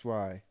 and that's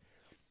why,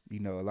 you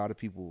know, a lot of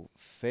people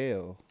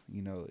fail.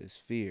 You know, is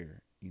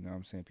fear. You know what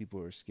I'm saying? People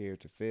are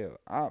scared to fail.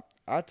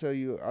 I tell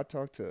you, I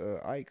talked to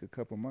Ike a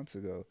couple months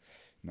ago,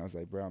 and I was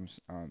like, bro,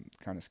 I'm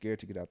kind of scared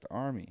to get out the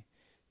army.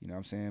 You know what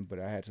I'm saying? But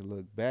I had to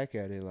look back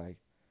at it like,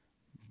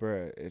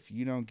 bro, if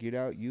you don't get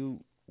out,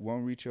 you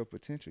won't reach your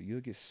potential.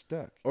 You'll get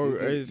stuck. Or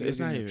You'll it's get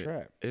not in a even,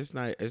 trap. it's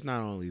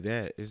not only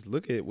that. It's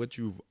look at what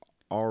you've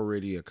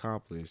already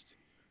accomplished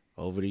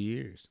over the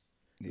years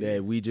Yeah,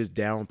 that we just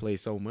downplay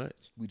so much.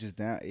 we just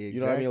down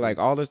You know what I mean? exactly. Like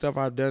all the stuff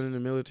I've done in the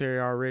military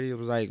already, it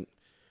was like,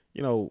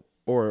 you know,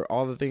 or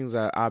all the things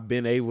that I've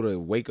been able to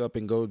wake up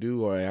and go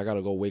do, or I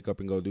gotta go wake up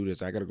and go do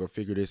this. I gotta go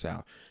figure this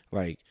out.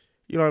 Like,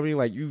 you know what I mean?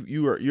 Like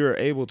you're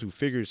able to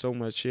figure so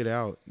much shit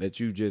out that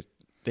you just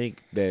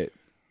think that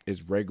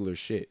is regular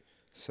shit.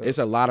 So It's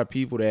a lot of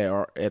people that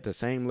are at the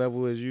same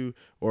level as you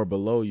or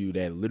below you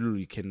that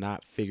literally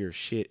cannot figure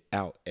shit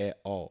out at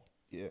all.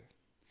 yeah,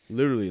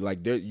 Literally,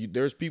 like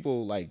there's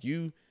people like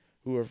you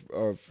who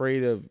are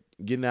afraid of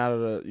getting out of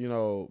the, you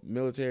know,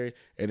 military,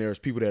 and there's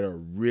people that are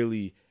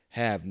really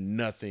have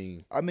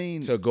nothing I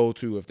mean, to go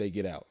to if they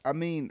get out. I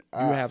mean, You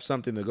I have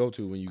something to go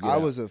to when you get I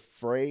out. was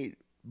afraid,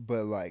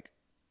 but like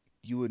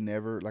you would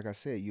never, like I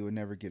said, you would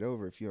never get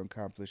over if you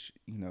accomplish,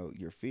 you know,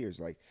 your fears.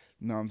 Like,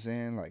 you know what I'm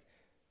saying? Like,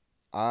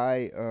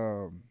 I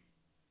um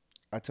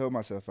I told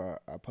myself I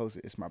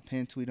posted it's my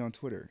pinned tweet on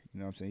Twitter. You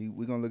know what I'm saying?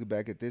 We're gonna look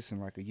back at this in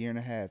like a year and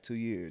a half, 2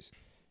 years.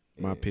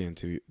 My Eh, pin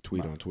to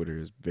tweet my on Twitter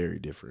is very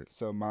different.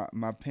 so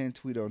my pinned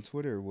tweet on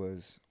Twitter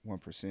was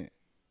 1%,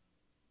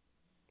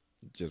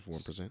 Just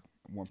 1%.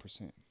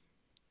 1%,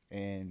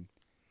 and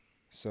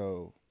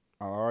so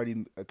I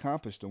already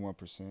accomplished the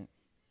 1%,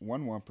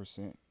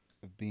 1%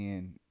 of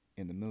being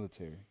in the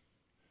military,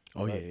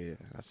 Oh yeah, right? yeah,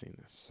 I seen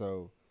this.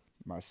 So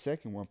my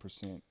second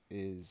 1%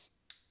 is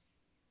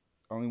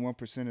only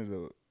 1% of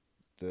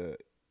the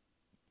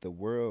the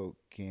world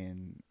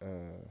can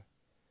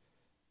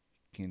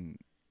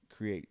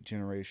create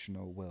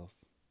generational wealth.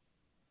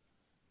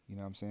 You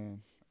know what I'm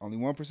saying? Only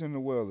 1% of the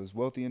world is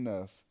wealthy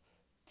enough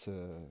to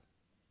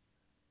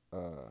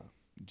uh,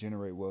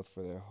 generate wealth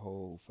for their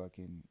whole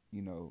fucking,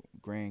 you know,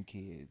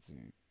 grandkids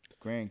and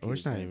Or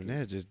it's grandkids, not even grandkids.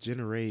 that. Just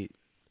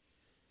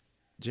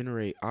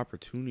generate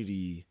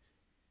opportunity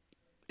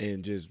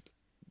and just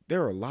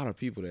there are a lot of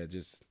people that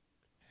just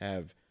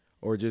have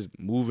or just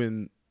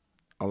moving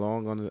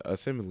along on the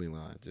assembly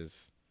line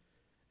just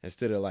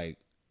instead of like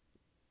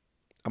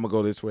I'm gonna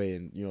go this way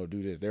and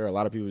do this. There are a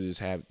lot of people who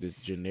just have this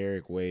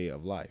generic way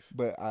of life.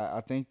 But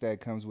I think that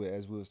comes with,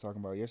 as we was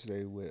talking about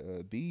yesterday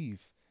with beef,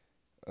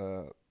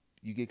 uh,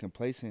 you get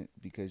complacent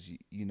because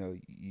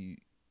you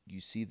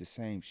see the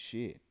same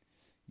shit.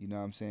 You know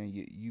what I'm saying?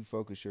 You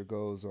focus your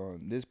goals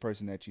on this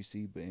person that you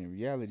see, but in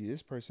reality,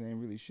 this person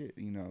ain't really shit.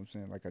 You know what I'm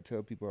saying? Like I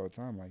tell people all the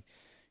time, like,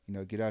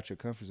 get out your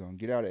comfort zone,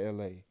 get out of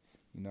LA.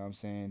 You know what I'm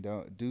saying?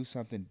 Don't do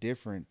something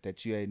different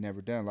that you ain't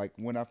never done. Like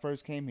when I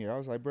first came here, I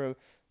was like, bro,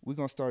 we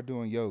gonna start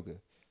doing yoga.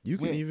 You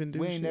can even do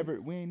we ain't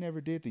shit.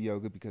 never did the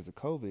yoga because of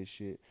COVID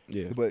shit.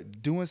 Yeah.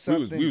 But doing We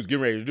something, was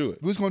getting ready to do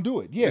it. we was gonna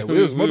do it. Yeah,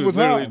 we was multiple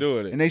literally times,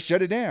 doing it. and they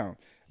shut it down.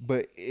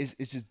 But it's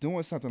just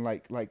doing something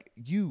like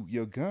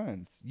your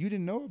guns. You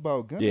didn't know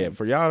about guns. Yeah,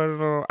 for y'all that don't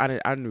know,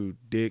 I knew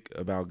dick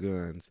about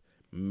guns,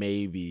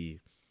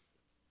 maybe,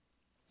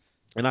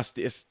 and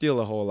it's still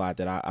a whole lot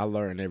that I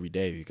learn every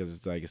day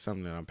because it's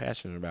something that I'm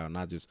passionate about.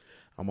 Not just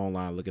I'm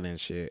online looking at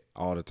shit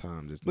all the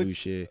time, just new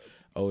shit,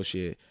 old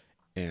shit,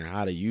 and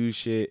how to use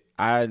shit.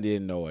 I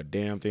didn't know a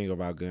damn thing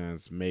about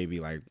guns maybe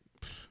like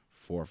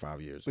 4 or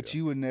 5 years ago. But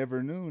you would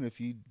never known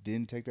if you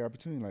didn't take the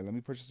opportunity. Like, let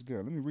me purchase a gun.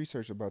 Let me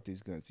research about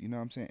these guns. You know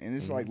what I'm saying? And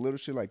it's like little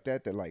shit like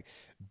that like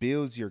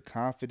builds your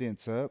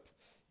confidence up.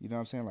 You know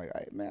what I'm saying? Like,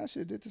 hey, man, I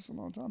should have did this a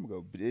long time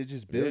ago. But it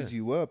just builds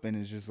you up, and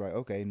it's just like,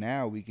 okay,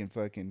 now we can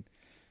fucking,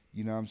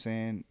 you know what I'm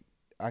saying?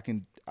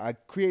 I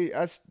create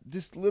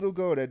this little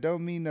goal that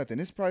don't mean nothing.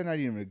 It's probably not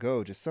even a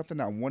goal, just something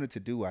I wanted to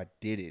do. I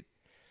did it.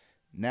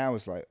 Now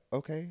it's like,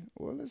 okay,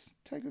 well, let's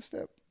take a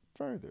step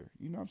further.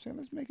 You know what I'm saying?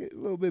 Let's make it a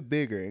little bit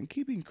bigger and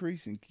keep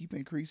increasing.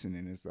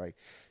 And it's like,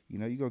 you're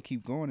going to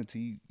keep going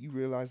until you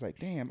realize, like,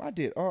 damn, I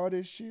did all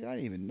this shit. I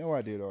didn't even know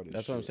I did all this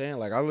That's shit. what I'm saying.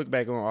 Like, I look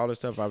back on all the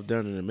stuff I've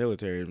done in the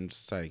military, and I'm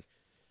just like,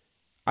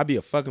 I'd be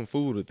a fucking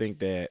fool to think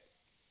that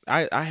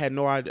I had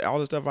no idea. All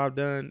the stuff I've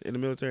done in the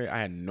military,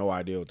 I had no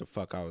idea what the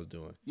fuck I was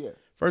doing. Yeah.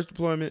 First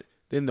deployment,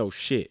 didn't know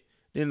shit.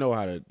 Didn't know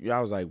how to, I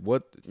was like,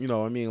 what,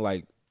 I mean,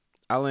 like,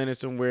 I landed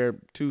somewhere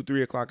 2,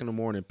 3 o'clock in the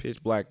morning,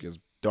 pitch black, as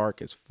dark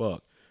as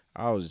fuck.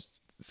 I was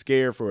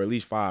scared for at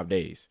least 5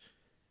 days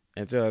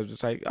until I was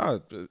just like,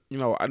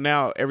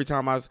 now every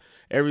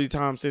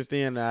time since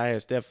then I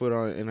had stepped foot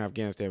on in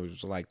Afghanistan, which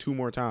was like 2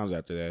 more times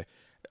after that,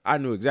 I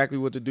knew exactly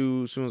what to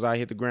do as soon as I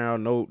hit the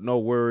ground. No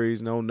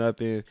worries, no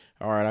nothing.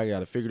 All right, I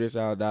got to figure this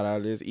out,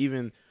 this.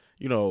 Even,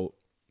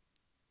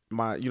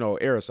 my,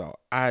 air assault.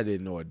 I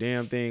didn't know a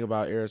damn thing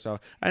about air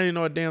assault. I didn't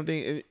know a damn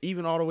thing,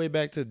 even all the way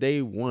back to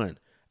day one.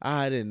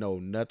 I didn't know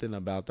nothing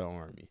about the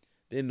Army.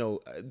 Didn't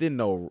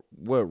know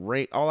what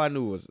rank. All I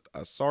knew was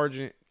a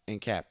sergeant and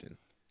captain,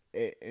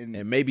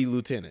 and maybe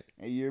lieutenant.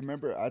 And you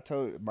remember, I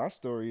told my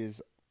story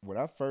is when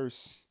I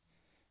first,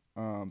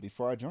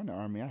 before I joined the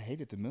Army, I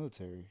hated the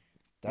military.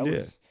 That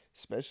was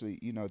especially,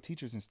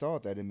 teachers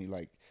installed that in me,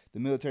 like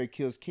the military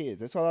kills kids.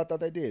 That's all I thought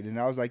they did, and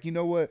I was like, you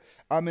know what?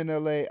 I'm in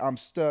LA. I'm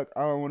stuck.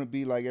 I don't want to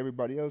be like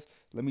everybody else.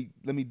 Let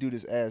me do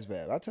this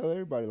ASVAB. I tell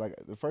everybody, like,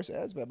 the first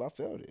ASVAB, I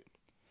failed it.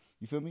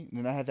 You feel me? And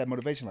then I had that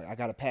motivation, like, I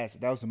got to pass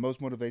it. That was the most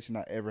motivation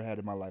I ever had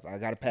in my life. I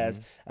got to pass.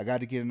 I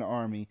got to get in the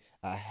Army.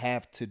 I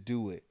have to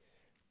do it.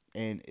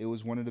 And it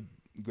was one of the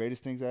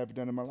greatest things I ever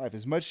done in my life.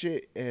 As much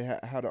shit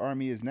how the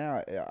Army is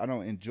now, I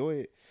don't enjoy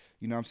it.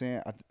 You know what I'm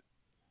saying?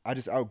 I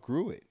just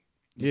outgrew it.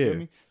 You feel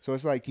me? So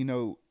it's like,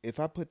 if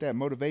I put that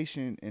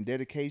motivation and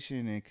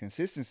dedication and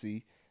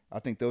consistency, I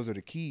think those are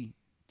the key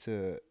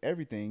to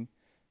everything.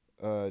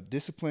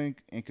 Discipline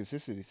and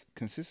consistency,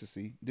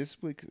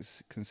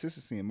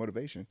 and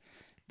motivation.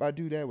 If I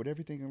do that with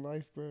everything in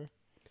life, bro,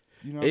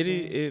 you know what I'm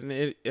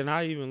saying? And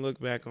I even look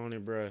back on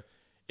it, bro.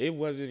 It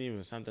wasn't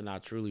even something I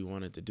truly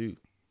wanted to do.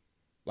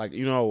 Like,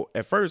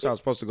 at first I was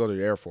supposed to go to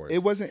the Air Force. It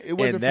wasn't. And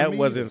that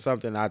wasn't either.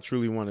 something I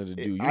truly wanted to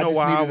do. I know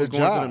why I was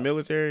going job. to the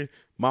military?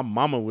 My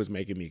mama was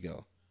making me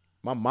go.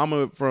 My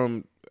mama,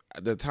 from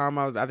the time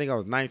I think I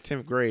was 9th,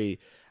 10th grade,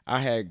 I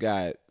had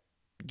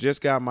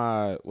just got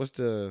my, what's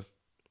the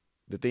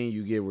thing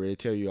you get where they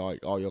tell you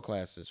all your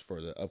classes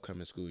for the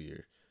upcoming school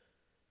year.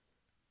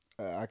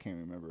 I can't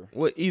remember.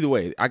 Well, either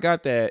way, I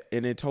got that,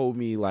 and it told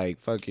me, like,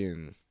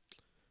 fucking,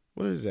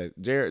 what is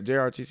that?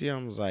 JRTC.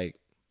 I was like,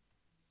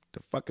 the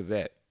fuck is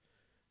that?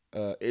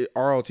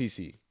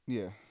 ROTC.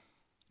 Yeah.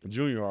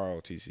 Junior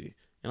ROTC.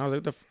 And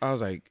I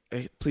was like,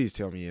 hey, please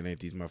tell me it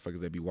ain't these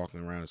motherfuckers that be walking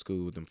around the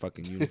school with them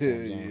fucking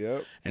uniforms on.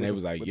 Yep. And they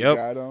was like, yep.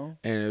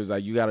 And it was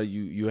like,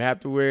 you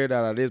have to wear it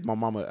out of this. My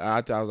mama,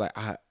 I was like,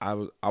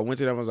 I went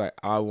to them. I was like,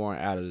 I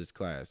want out of this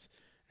class.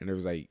 And it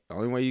was like, the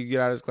only way you get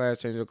out of this class,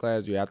 change your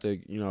class, you have to,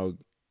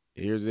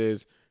 here's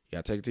this. You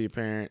got to take it to your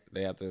parent.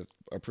 They have to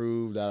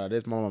approve out of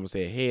this. My mama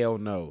said, hell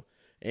no.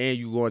 And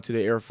you going to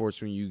the Air Force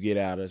when you get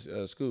out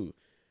of school.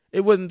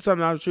 It wasn't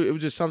something I was true. It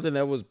was just something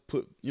that was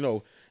put,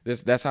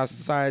 that's how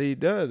society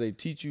does. They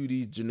teach you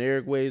these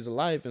generic ways of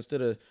life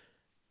instead of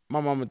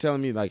my mama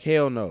telling me, like,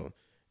 hell no.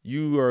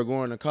 You are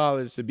going to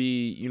college to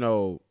be,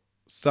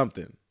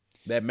 something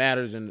that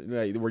matters and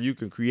where you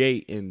can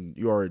create and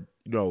your,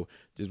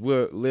 just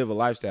live a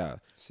lifestyle.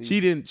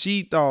 See,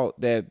 she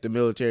thought that the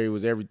military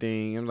was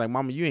everything. I was like,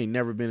 mama, you ain't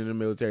never been in the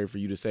military for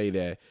you to say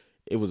that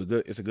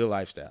it's a good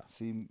lifestyle.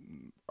 See,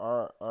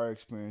 our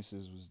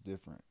experiences was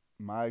different.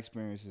 My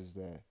experience is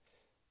that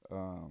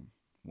um,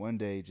 one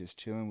day just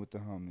chilling with the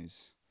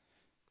homies,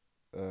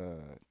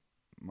 uh,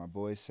 my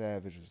boy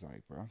Savage was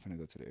like, "Bro, I'm finna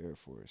go to the Air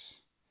Force,"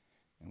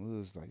 and we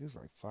was like, "It's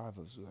like five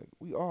of us.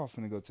 We all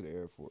finna go to the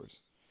Air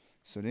Force."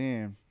 So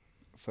then,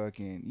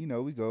 fucking,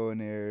 we go in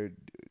there,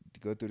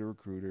 go through the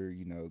recruiter.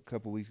 A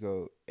couple weeks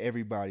ago,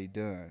 everybody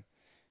done,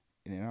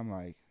 and then I'm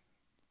like,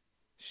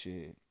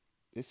 shit,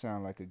 it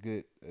sounded like a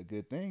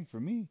good thing for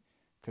me,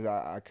 cause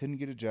I couldn't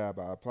get a job.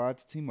 I applied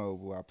to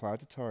T-Mobile, I applied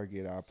to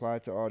Target, I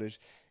applied to all this.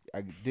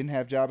 I didn't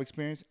have job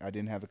experience. I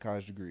didn't have a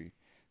college degree.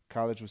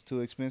 College was too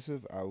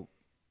expensive. I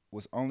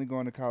was only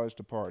going to college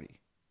to party.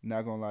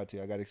 Not gonna lie to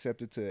you, I got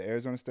accepted to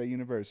Arizona State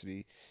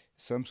University,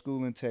 some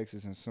school in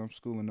Texas, and some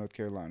school in North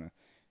Carolina.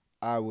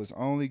 I was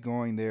only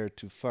going there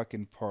to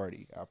fucking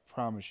party. I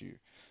promise you.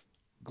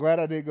 Glad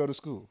I didn't go to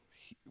school.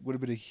 Would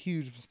have been a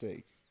huge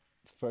mistake.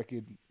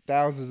 Fucking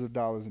thousands of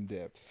dollars in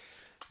debt.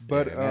 Yeah,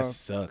 But and that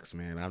sucks,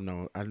 man. I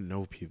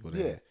know people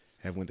that yeah.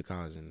 have went to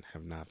college and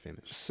have not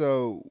finished.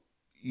 So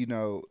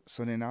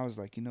then I was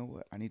like, you know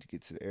what? I need to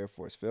get to the Air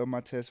Force. Failed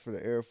my test for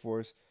the Air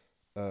Force.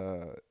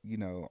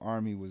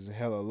 Army was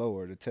hella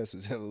lower. The test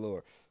was hella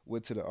lower.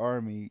 Went to the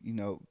Army,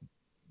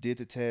 did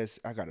the test.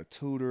 I got a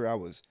tutor. I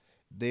was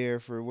there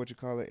for what you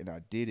call it, and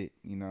I did it.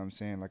 You know what I'm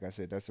saying? Like I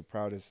said, that's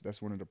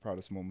one of the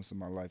proudest moments of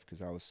my life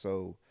because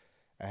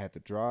I had the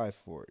drive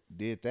for it.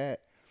 Did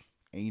that,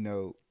 and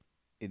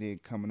and then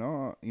coming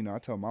on, I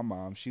told my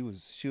mom she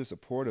was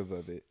supportive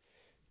of it.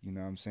 You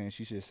know what I'm saying?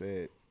 She just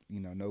said,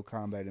 no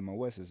combat in my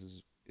West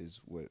is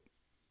what,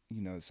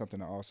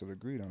 something I also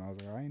agreed on. I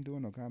was like, I ain't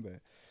doing no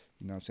combat.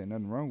 You know what I'm saying?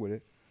 Nothing wrong with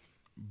it.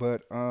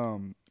 But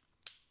so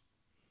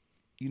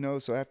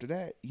after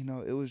that,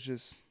 it was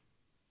just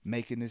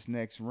making this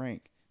next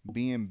rank,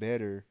 being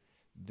better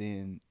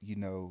than,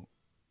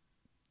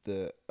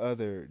 the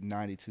other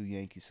 92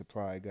 Yankee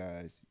supply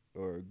guys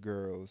or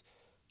girls.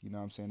 You know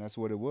what I'm saying? That's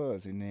what it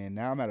was. And then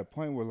now I'm at a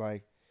point where,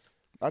 like,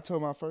 I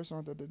told my first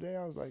aunt the other day,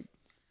 I was like,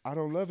 I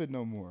don't love it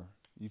no more.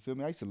 You feel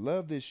me? I used to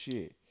love this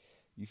shit.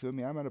 You feel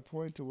me? I'm at a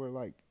point to where,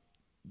 like,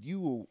 I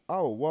will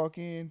walk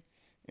in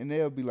and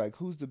they'll be like,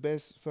 who's the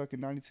best fucking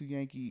 92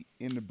 Yankee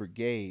in the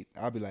brigade?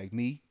 I'll be like,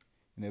 me.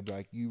 And they'll be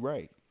like, you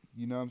right.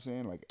 You know what I'm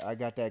saying? Like, I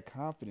got that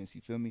confidence.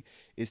 You feel me?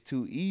 It's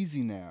too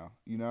easy now.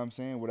 You know what I'm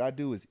saying? What I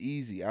do is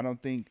easy. I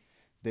don't think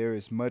there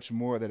is much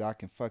more that I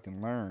can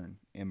fucking learn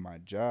in my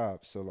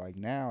job. So, like,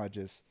 now I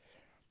just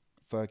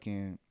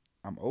fucking,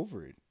 I'm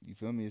over it. You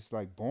feel me? It's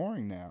like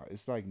boring now.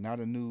 It's like not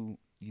a new,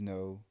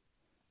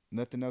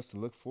 nothing else to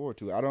look forward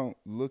to. I don't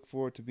look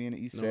forward to being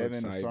an No E7,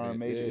 a sergeant excitement.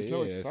 major. Yeah, It's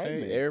no yeah.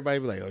 excitement. Everybody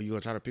be like, "Oh, you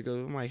gonna try to pick up?"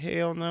 I'm like,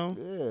 "Hell no,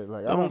 Yeah,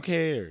 like I don't don't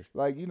care."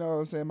 like what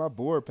I'm saying. My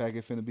board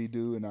packet finna be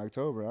due in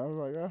October. I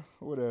was like,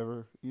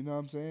 whatever. You know what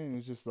I'm saying?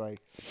 It's just like,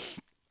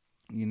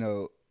 you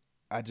know,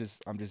 I'm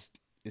just.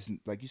 It's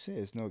like you said,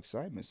 it's no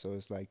excitement. So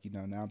it's like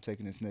now I'm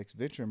taking this next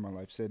venture in my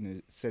life,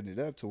 setting it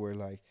up to where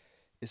like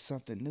it's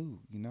something new.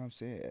 You know what I'm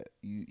saying?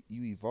 You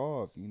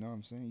evolve. You know what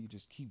I'm saying? You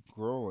just keep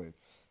growing.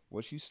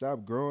 Once you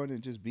stop growing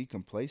and just be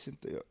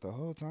complacent the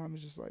whole time,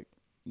 it's just like,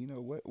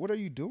 what are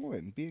you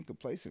doing? Being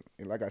complacent.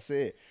 And like I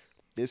said,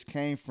 this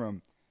came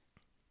from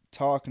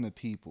talking to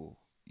people.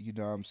 You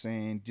know what I'm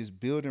saying? Just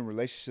building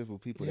relationships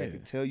with people that Yeah,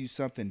 could tell you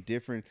something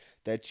different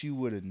that you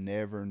would have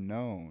never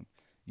known.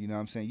 You know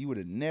what I'm saying? You would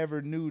have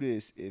never knew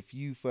this if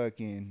you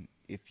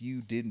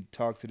didn't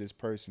talk to this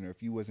person or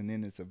if you wasn't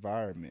in this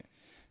environment.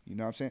 You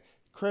know what I'm saying?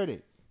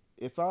 Credit.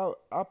 If I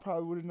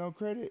probably would have known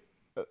credit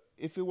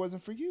if it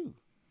wasn't for you.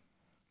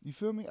 You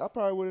feel me? I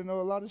probably would have known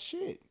a lot of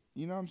shit.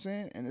 You know what I'm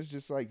saying? And it's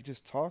just like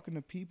just talking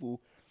to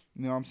people,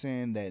 you know what I'm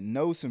saying, that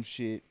know some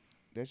shit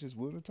that's just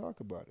willing to talk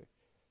about it.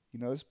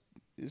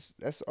 It's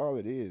that's all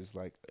it is.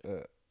 Like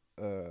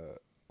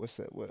what's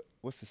that?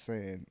 What's the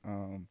saying?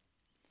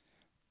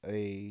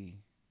 A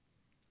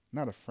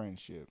not a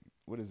friendship.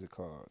 What is it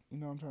called? You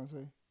know what I'm trying to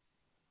say?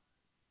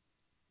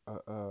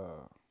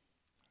 Uh,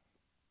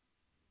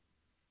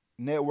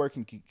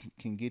 networking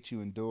can get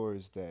you in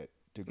doors that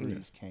yeah.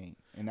 degrees can't,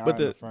 and But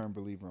I'm a firm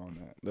believer on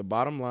that. the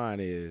bottom line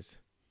is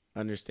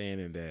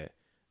understanding that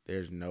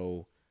there's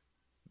no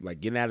like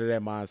getting out of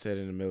that mindset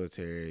in the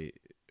military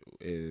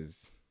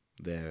is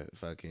that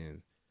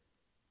fucking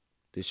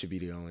this should be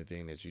the only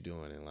thing that you're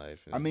doing in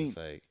life, and I it's mean, just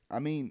like I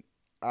mean,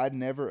 I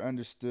never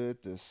understood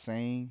the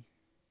saying.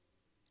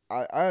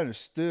 I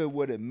understood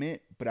what it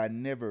meant, but I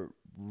never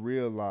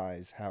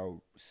realized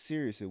how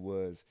serious it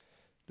was.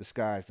 The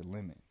sky's the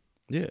limit.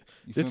 yeah.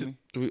 You feel This is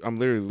me? I'm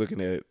literally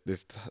looking at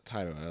this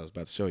title I was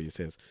about to show you. It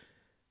says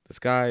the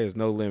sky is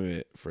no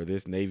limit for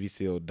this Navy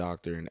SEAL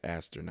doctor and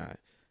astronaut.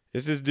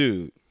 It's this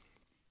dude.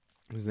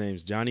 His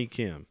name's Johnny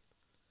Kim.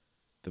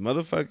 The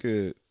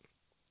motherfucker.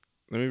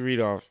 Let me read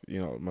off,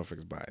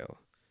 motherfucker's bio.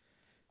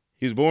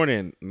 He was born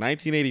in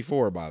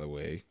 1984, by the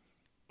way.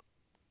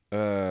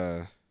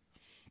 Uh,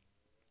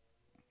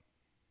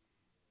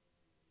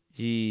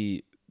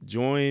 he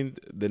joined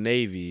the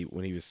Navy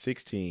when he was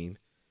 16.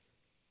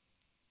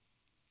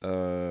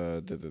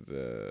 Uh,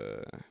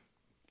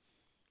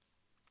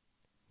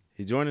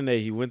 He joined the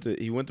Navy.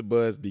 He went to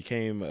Buzz,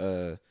 became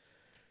uh,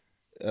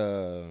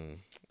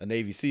 a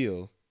Navy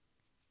SEAL,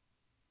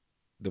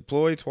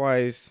 deployed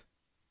twice,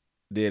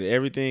 did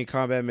everything: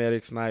 combat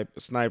medic,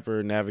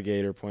 sniper,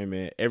 navigator,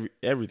 pointman,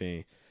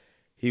 everything.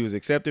 He was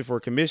accepted for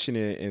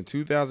commissioning in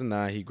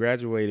 2009. He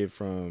graduated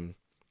from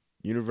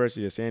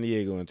University of San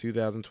Diego in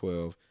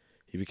 2012.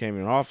 He became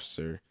an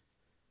officer.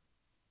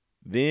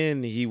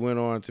 Then he went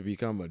on to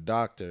become a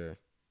doctor.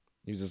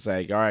 He was just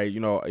like, all right,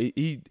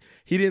 he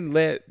didn't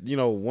let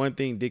one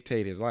thing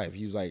dictate his life.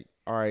 He was like,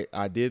 all right,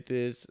 I did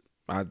this,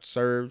 I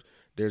served.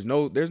 There's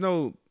no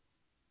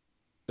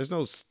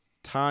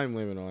time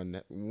limit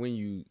on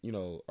when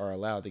are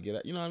allowed to get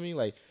out. You know what I mean?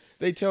 Like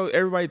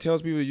everybody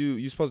tells people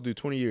you're supposed to do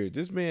 20 years.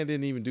 This man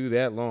didn't even do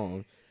that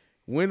long.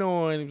 Went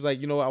on. He was like,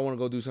 I want to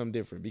go do something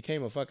different.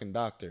 Became a fucking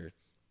doctor.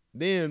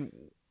 Then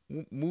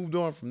moved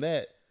on from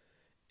that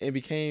and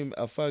became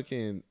a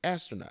fucking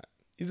astronaut.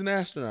 He's an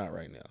astronaut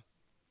right now.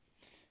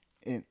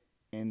 And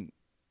and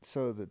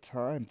so the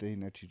time thing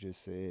that you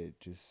just said,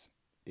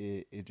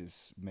 it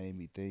just made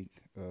me think.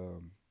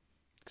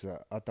 Because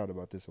I thought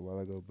about this a while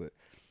ago, but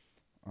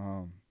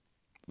um,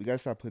 we gotta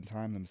stop putting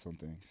time limits on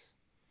things.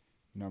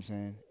 You know what I'm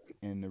saying?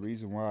 And the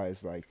reason why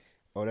is like,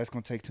 oh, that's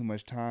gonna take too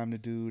much time to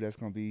do. That's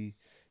gonna be,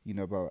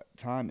 but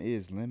time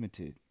is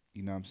limited.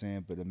 You know what I'm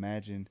saying? But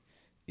imagine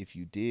if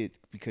you did,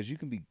 because you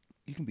can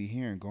be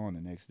here and gone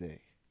the next day.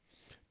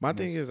 My You know,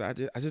 thing is, I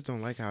just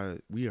don't like how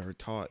we are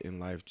taught in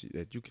life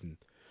that you can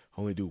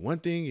only do one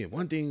thing and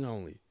one thing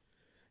only.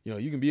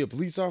 You can be a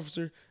police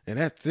officer and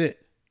that's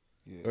it.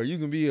 yeah. Or you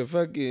can be a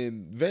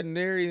fucking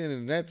veterinarian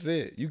and that's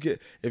it.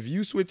 If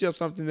you switch up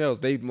something else,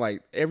 they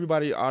like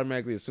everybody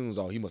automatically assumes,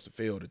 oh, he must have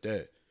failed at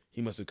that.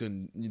 He must have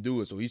couldn't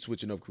do it, so he's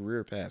switching up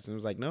career paths. And it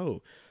was like,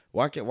 no,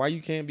 why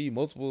you can't be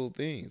multiple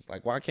things?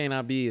 Like why can't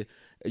I be,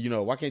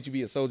 why can't you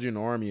be a soldier in the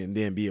army and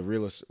then be a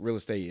real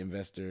estate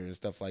investor and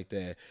stuff like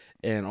that?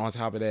 And on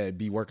top of that,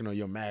 be working on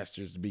your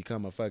masters to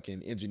become a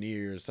fucking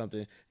engineer or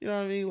something. You know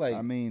what I mean? I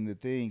Like mean, the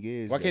thing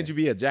is why can't that you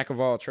be a jack of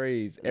all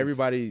trades? like,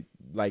 Everybody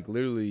like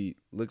literally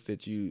looks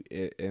at you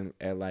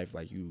at life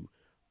like you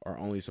are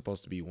only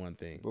supposed to be one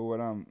thing.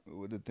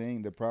 but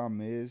the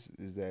problem is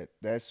that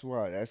that's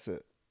a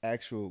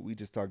actual. We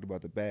just talked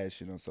about the bad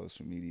shit on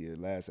social media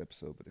last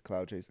episode, but the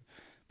cloud chasing.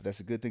 But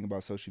that's a good thing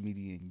about social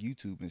media and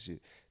YouTube and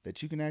shit,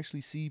 that you can actually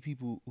see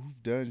people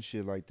who've done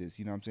shit like this.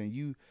 You know what I'm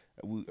saying?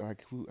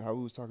 How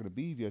we was talking to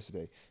Beeve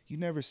yesterday. You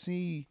never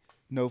see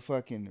no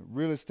fucking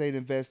real estate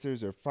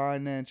investors or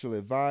financial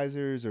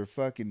advisors or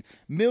fucking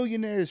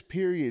millionaires,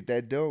 period,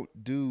 that don't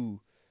do,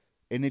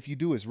 and if you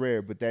do, it's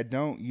rare, but that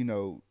don't,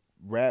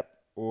 rap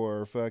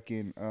or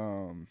fucking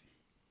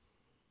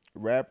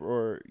rap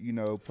or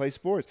play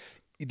sports.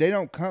 They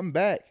don't come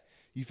back.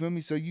 You feel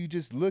me? So you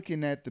just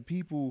looking at the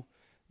people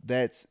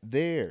that's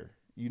there.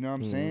 You know what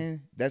I'm Hmm.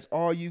 saying? That's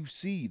all you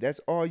see. That's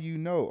all you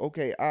know.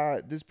 Okay,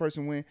 this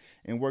person went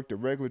and worked a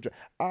regular job.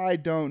 I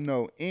don't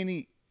know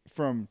any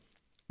from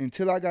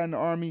until I got in the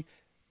army.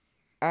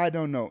 I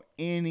don't know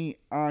any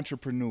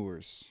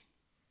entrepreneurs.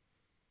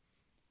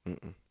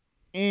 Mm-mm.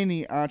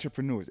 Any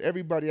entrepreneurs.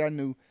 Everybody I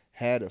knew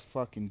had a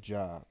fucking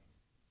job.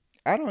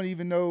 I don't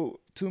even know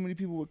too many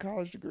people with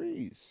college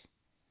degrees.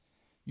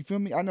 You feel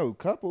me? I know a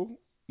couple,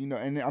 and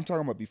I'm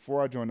talking about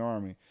before I joined the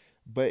army,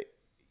 but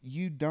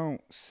you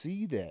don't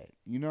see that.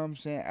 You know what I'm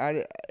saying?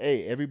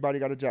 Hey, everybody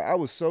got a job. I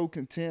was so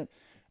content.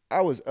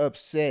 I was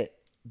upset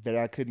that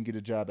I couldn't get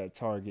a job at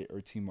Target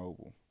or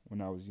T-Mobile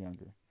when I was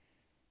younger.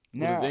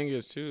 Well, the Now, thing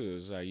is too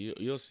is like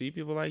you'll see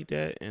people like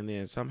that, and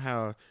then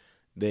somehow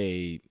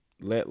they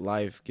let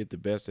life get the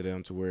best of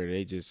them to where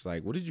they just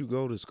like, what did you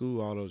go to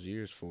school all those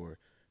years for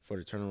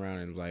to turn around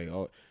and like,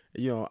 oh,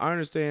 I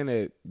understand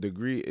that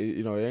degree,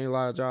 there ain't a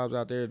lot of jobs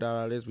out there,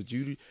 all this, but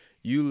you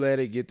let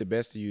it get the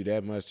best of you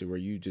that much to where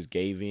you just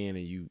gave in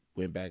and you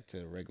went back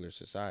to regular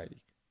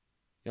society.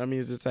 You know what I mean?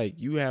 It's just like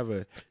you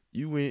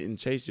went and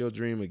chased your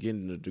dream of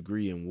getting a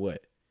degree in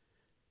what?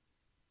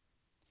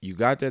 You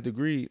got that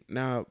degree.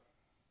 Now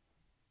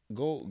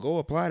go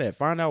apply that.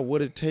 Find out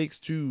what it takes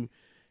to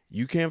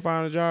you can't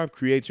find a job,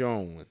 create your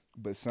own one.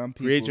 but some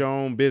Create people, your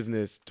own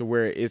business to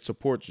where it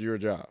supports your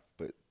job.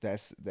 but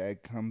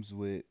that comes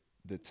with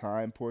the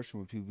time portion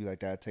where people be like,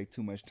 that take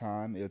too much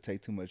time. It'll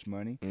take too much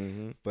money.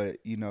 Hmm. But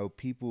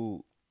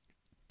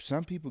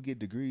some people get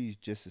degrees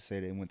just to say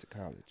they went to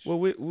college. Well,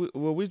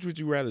 which would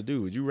you rather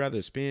do? Would you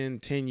rather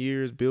spend 10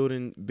 years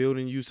building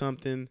you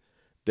something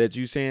that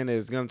you saying that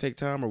is gonna take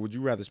time, or would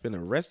you rather spend the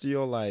rest of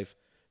your life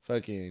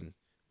fucking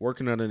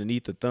working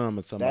underneath the thumb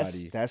of That's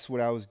somebody? that's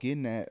what I was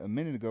getting at a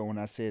minute ago when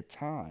I said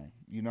time.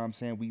 You know what I'm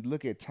saying? We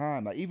look at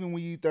time. Like even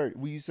when you 30,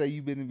 when you say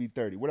you've been to be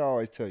 30, what I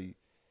always tell you,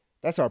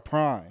 that's our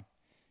prime.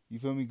 You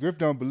feel me? Griff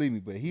don't believe me,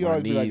 but he My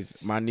always be like, knees,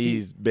 my he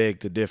knees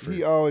beg to he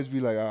differ. always be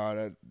like, oh,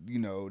 that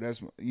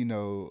that's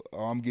oh,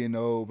 I'm getting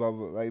old, blah,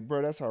 blah blah. Like,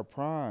 bro, that's our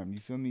prime. You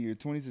feel me? Your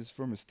 20s is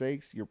for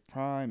mistakes. Your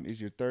prime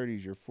is your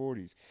 30s, your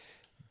 40s.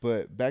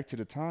 But back to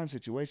the time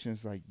situation,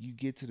 it's like you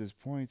get to this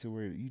point to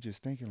where you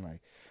just thinking like,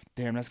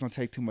 damn, that's gonna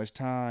take too much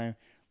time.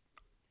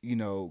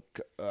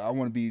 I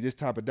want to be this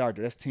type of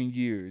doctor. That's 10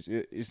 years.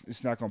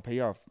 It's not gonna pay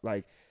off.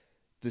 Like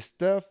the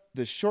stuff,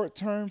 the short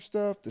term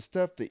stuff,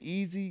 the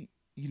easy,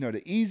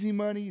 the easy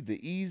money, the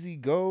easy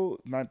goal,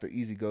 not the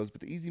easy goals,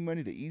 but the easy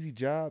money, the easy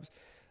jobs.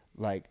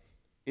 Like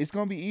it's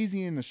gonna be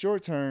easy in the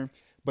short term,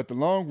 but the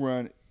long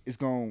run is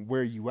gonna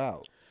wear you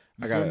out.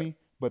 You feel me?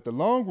 But the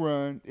long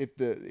run,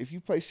 if you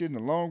play shit in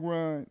the long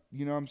run,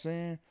 you know what I'm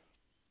saying?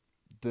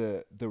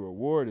 The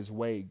reward is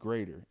way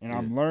greater. And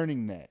I'm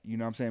learning that. You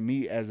know what I'm saying?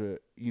 Me as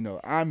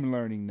I'm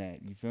learning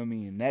that. You feel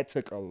me? And that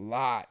took a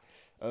lot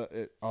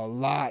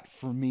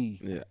for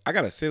me. Yeah. I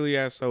got a silly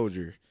ass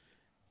soldier.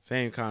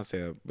 Same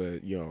concept,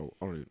 but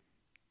on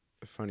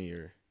a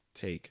funnier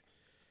take.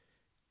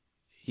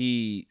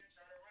 He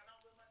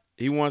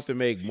wants to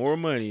make more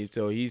money,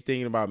 so he's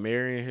thinking about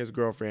marrying his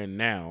girlfriend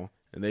now,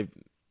 and they've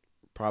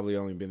probably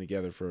only been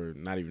together for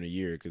not even a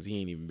year because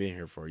he ain't even been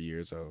here for a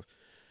year. So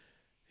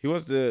he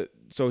wants to,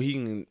 so he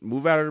can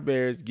move out of the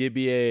Bears, get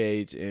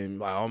BAH, and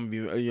like I'm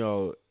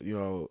gonna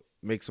be,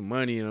 make some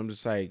money. And I'm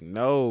just like,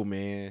 no,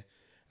 man.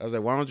 I was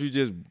like, why don't you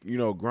just,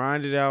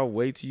 grind it out,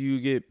 wait till you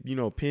get,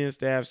 pen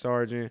staff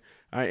sergeant.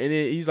 And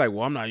then he's like,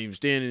 well, I'm not even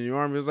staying in the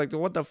Army. It's like,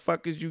 what the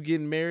fuck is you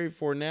getting married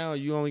for now?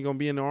 You only gonna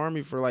be in the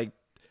Army for like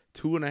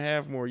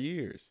 2.5 more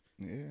years.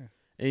 Yeah.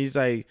 And he's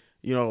like,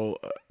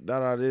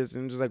 this.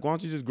 And I'm just like, why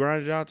don't you just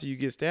grind it out till you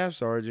get staff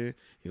sergeant?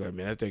 He's like,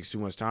 man, that takes too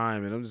much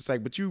time. And I'm just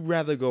like, but you'd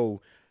rather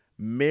go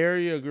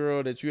marry a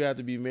girl that you have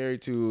to be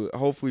married to,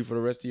 hopefully for the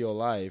rest of your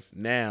life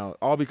now,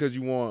 all because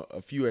you want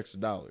a few extra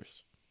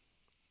dollars.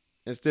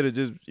 Instead of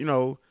just,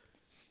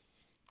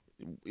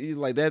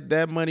 like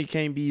that money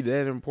can't be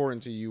that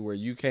important to you where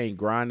you can't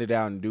grind it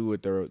out and do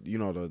it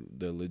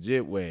the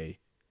legit way.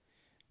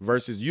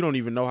 Versus you don't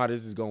even know how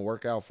this is going to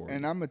work out for you.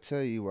 And I'm going to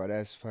tell you why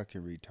that's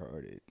fucking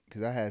retarded.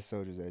 Because I had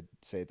soldiers that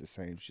say the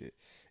same shit.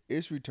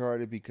 It's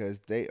retarded because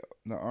the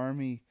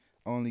Army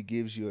only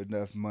gives you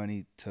enough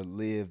money to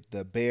live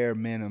the bare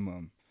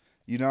minimum.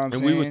 You know what I'm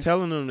saying? And we was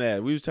telling them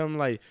that. We was telling them,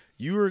 like,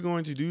 you are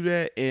going to do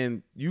that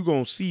and you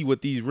going to see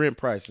what these rent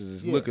prices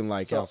is looking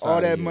like so outside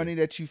all that here. money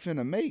that you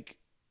finna make,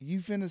 you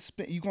finna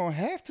spend. You gonna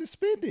have to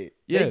spend it.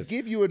 Yes. They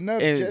give you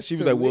enough. And just she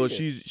was to like, well, live.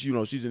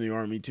 she's in the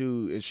Army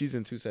too, and she's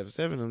in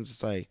 277. I'm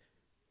just like,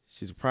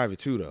 she's a private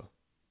too though.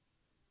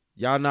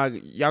 Y'all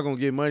gonna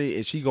get money,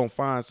 and she gonna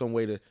find some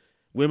way to.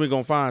 Women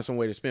gonna find some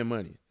way to spend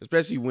money,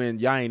 especially when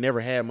y'all ain't never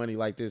had money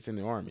like this in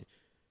the Army.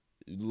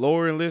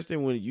 Lower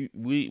enlisting, when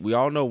we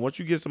all know once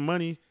you get some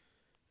money,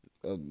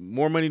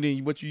 more money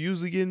than what you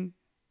usually getting,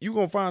 you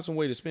gonna find some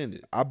way to spend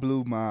it.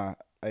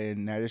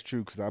 And that is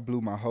true because I blew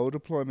my whole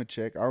deployment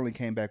check. I only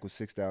came back with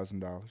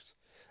 $6,000.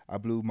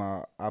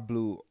 I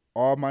blew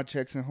all my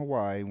checks in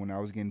Hawaii when I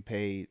was getting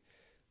paid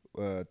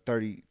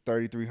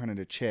 $3,300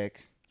 a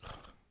check.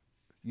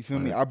 You feel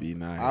me?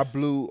 Nice. I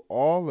blew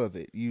all of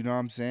it. You know what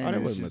I'm saying? Oh,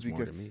 that wasn't much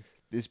more than me.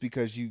 It's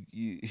because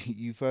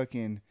you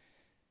fucking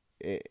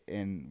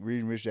and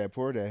reading Rich Dad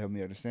Poor Dad helped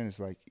me understand. It's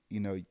like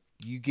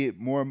you get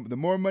more. The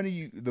more money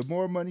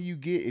you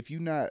get, if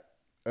you're not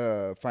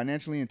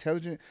financially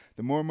intelligent,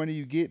 the more money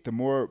you get, the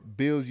more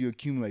bills you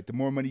accumulate, the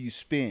more money you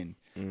spend.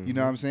 Mm-hmm. You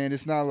know what I'm saying?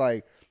 It's not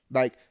like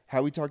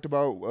how we talked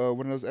about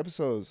one of those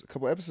episodes a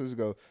couple episodes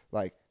ago.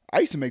 Like I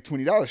used to make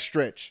 $20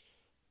 stretch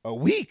a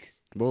week.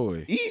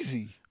 Boy.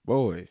 Easy.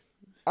 Boy.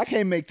 I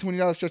can't make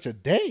 $20 stretch a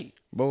day.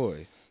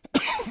 Boy.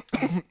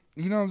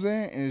 You know what I'm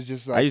saying? And it's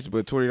just like I used to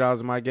put $20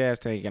 in my gas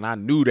tank, and I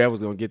knew that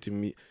was gonna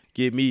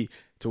get me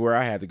to where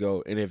I had to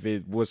go. And if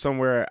it was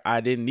somewhere I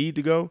didn't need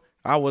to go,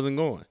 I wasn't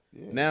going.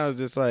 Yeah. Now it's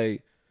just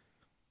like,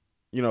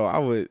 I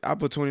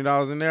put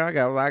 $20 in there. I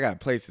got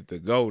places to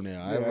go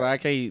now. Yeah. I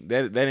can't.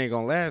 That ain't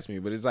gonna last me.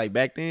 But it's like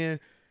back then,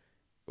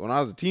 when I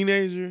was a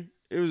teenager,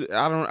 it was.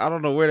 I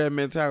don't know where that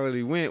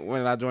mentality went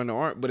when I joined the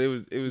Army. But it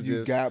was you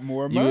just got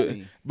more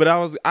money. But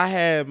I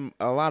had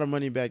a lot of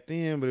money back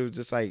then. But it was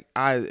just like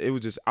I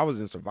was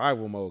in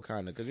survival mode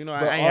kind of because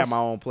I ain't have my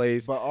own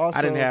place. But also,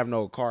 I didn't have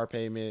no car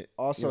payment.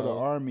 Also, the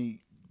Army.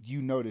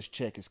 This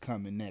check is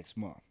coming next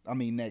month. I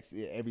mean,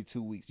 every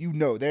 2 weeks.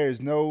 There is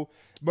no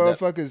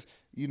motherfuckers.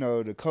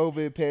 The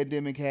COVID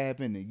pandemic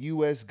happened. The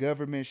U.S.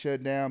 government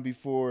shut down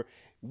before.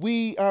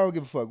 I don't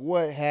give a fuck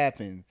what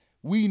happened.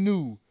 We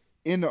knew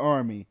in the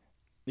Army.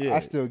 Yeah.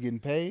 I still getting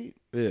paid.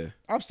 Yeah.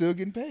 I'm still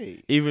getting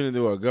paid. Even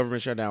though a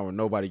government shutdown where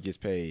nobody gets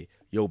paid,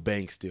 your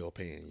bank's still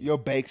paying you. Your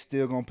bank's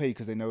still going to pay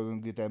because they know they're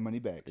going to get that money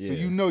back. Yeah. So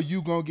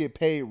you going to get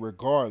paid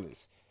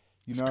regardless.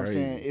 You know what I'm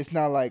saying? It's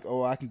not like,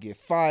 I can get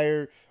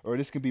fired or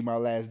this could be my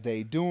last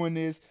day doing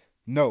this.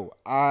 No,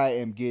 I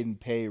am getting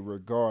paid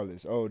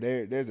regardless.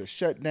 There's a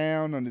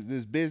shutdown on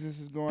this business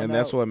is going on. And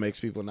that's what makes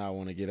people not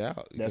want to get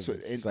out.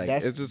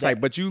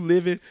 But you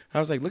live it. I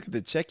was like, look at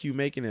the check you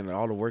making and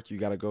all the work you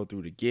got to go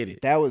through to get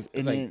it. That was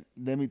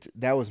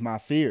that was my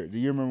fear. Do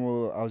you remember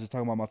when I was just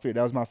talking about my fear?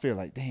 That was my fear.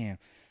 Like, damn,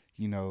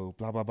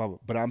 blah blah blah.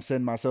 But I'm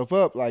setting myself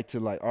up all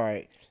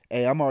right,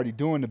 hey, I'm already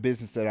doing the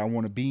business that I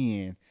want to be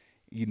in.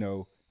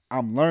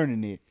 I'm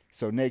learning it.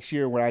 So next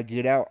year when I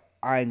get out,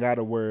 I ain't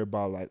gotta worry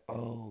about like,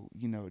 oh,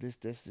 this.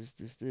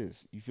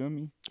 You feel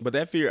me? But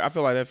that fear, I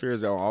feel like that fear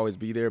is gonna always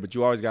be there. But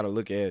you always got to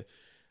look at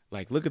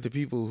the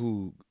people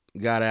who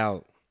got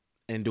out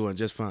and doing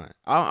just fine.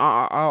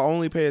 I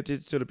only pay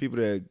attention to the people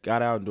that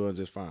got out and doing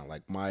just fine,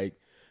 like Mike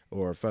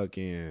or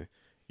fucking,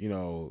 you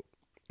know,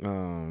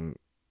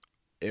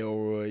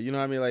 Elroy. You know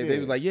what I mean? Like they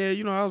was like, yeah,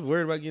 I was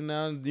worried about getting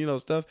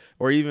out, stuff.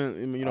 Or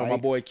even my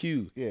Ike. boy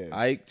Q, Yeah.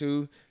 Ike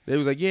too. They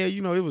was like, yeah,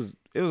 it was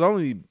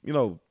only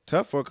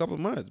tough for a couple of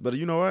months, but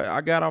you know what?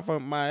 I got off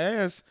of my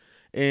ass.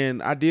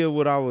 And I did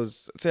what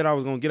said I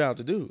was gonna get out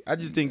to do. I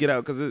just didn't get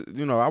out because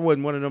I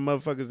wasn't one of them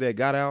motherfuckers that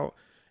got out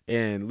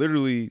and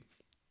literally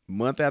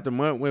month after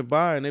month went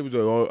by and they was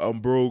like, "Oh, I'm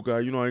broke. I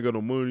ain't got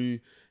no money."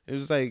 It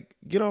was like,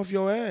 get off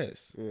your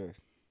ass. Yeah.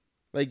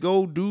 Like,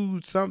 go do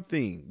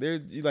something.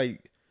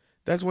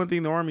 That's one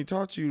thing the Army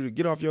taught you, to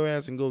get off your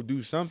ass and go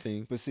do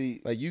something. But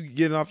see, like you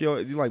getting off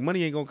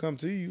money ain't gonna come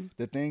to you.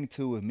 The thing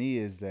too with me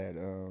is that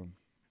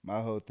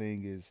my whole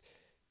thing is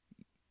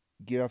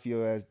get off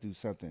your ass, do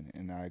something,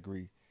 and I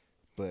agree.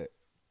 But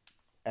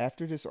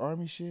after this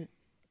Army shit,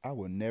 I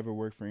will never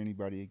work for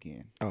anybody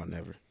again. Oh,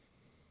 never.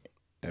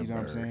 You know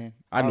what I'm saying?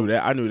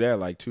 I knew that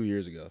like 2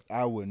 years ago.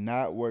 I would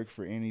not work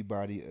for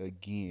anybody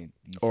again.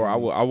 Or I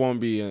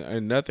won't be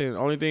in nothing.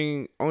 Only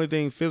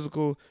thing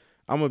physical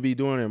I'm gonna be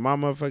doing in my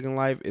motherfucking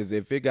life is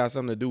if it got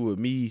something to do with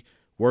me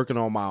working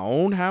on my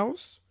own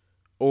house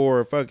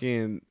or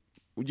fucking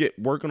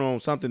working on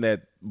something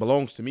that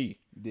belongs to me.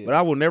 Yeah. But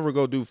I will never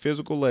go do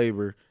physical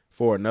labor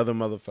for another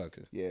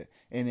motherfucker. Yeah.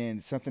 And then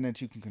something that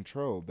you can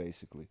control,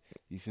 basically.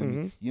 You feel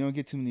me? You don't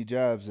get too many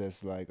jobs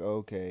that's like,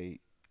 okay,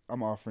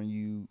 I'm offering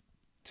you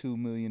 $2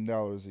 million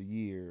a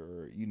year,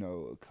 or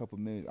a couple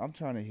million. I'm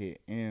trying to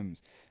hit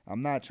M's.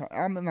 I'm not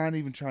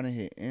even trying to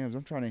hit M's.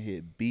 I'm trying to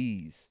hit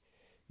B's.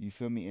 You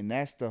feel me? And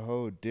that's the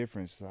whole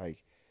difference.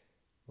 Like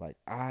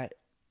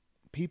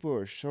people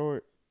are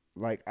short.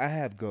 Like, I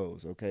have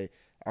goals. Okay,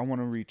 I want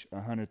to reach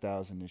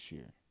 100,000 this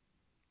year.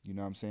 You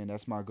know what I'm saying?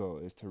 That's my goal,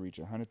 is to reach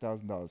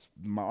 $100,000.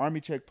 My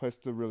Army check plus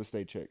the real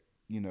estate check.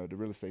 The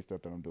real estate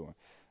stuff that I'm doing.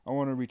 I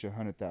want to reach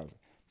 100,000.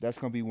 That's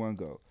gonna be one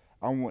goal.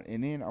 I want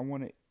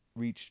to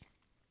reach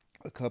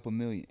a couple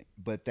million,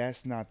 but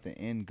that's not the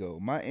end goal.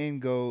 My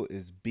end goal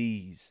is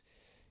B's.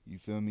 You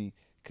feel me?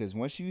 Because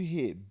once you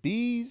hit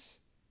B's,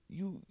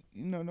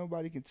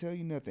 nobody can tell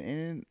you nothing.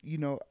 And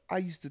I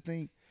used to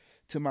think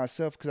to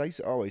myself, because I used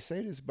to always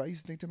say this, but I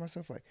used to think to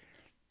myself like,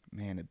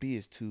 man, a B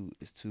is too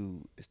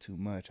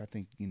much. I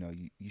think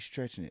you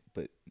stretching it,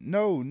 but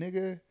no,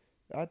 nigga.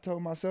 I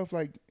told myself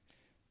like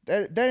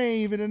that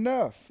ain't even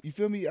enough. You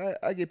feel me?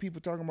 I get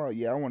people talking about,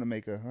 yeah, I want to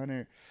make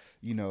 100.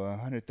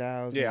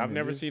 100,000. Yeah, I've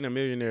never seen a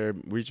millionaire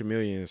reach a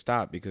million and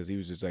stop because he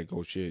was just like,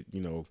 oh shit,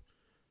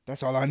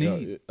 that's all I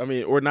need. I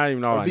mean, or not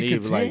even all I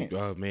need, content.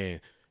 but like, oh man,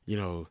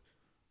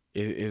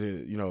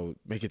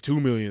 making 2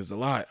 million is a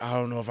lot. I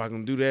don't know if I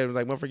can do that. It was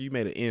like, motherfucker, you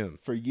made an M.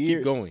 For years,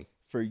 keep going.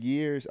 For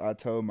years, I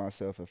told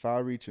myself, if I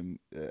reach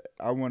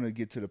I want to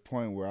get to the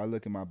point where I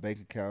look at my bank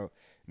account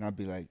and I'll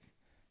be like,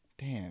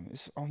 damn,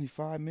 it's only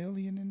 5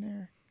 million in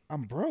there.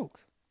 I'm broke.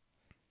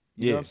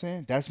 You know what I'm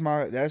saying? That's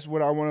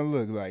what I want to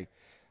look like.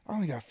 I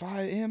only got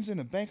 5 M's in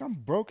the bank. I'm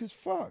broke as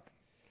fuck.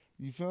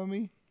 You feel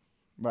me?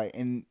 Like,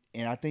 and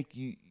I think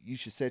you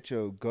should set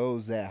your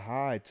goals that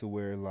high to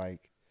where,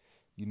 like,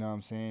 you know what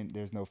I'm saying,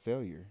 there's no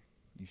failure.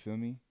 You feel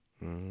me?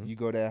 Mm-hmm. You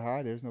go that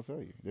high, there's no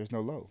failure. There's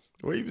no low.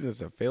 Or even if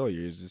it's a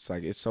failure, it's just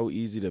like, it's so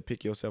easy to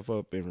pick yourself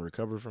up and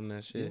recover from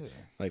that shit. Yeah.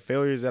 Like,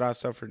 failures that I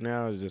suffer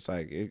now is just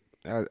like,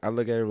 I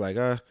look at it like,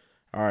 all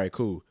right,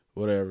 cool,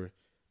 whatever.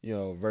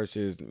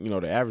 Versus,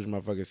 the average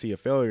motherfucker see a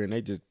failure and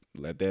they just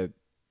let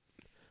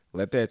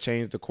that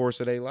change the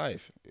course of their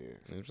life. Yeah.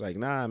 And it's like,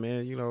 nah,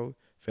 man,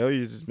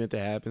 failures is meant to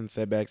happen.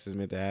 Setbacks is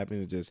meant to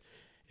happen. It's just,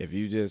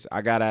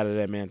 I got out of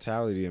that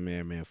mentality and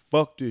man,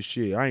 fuck this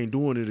shit. I ain't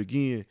doing it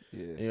again.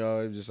 Yeah.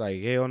 It's just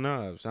like, hell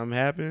no. If something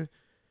happen,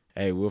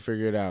 hey, we'll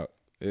figure it out.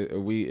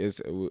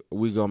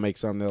 We gonna make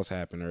something else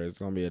happen, or it's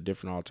gonna be a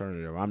different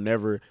alternative. I'm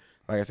never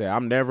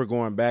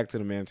going back to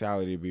the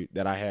mentality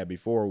that I had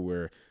before,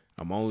 where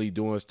I'm only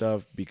doing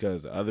stuff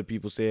because other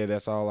people said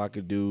that's all I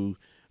could do.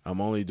 I'm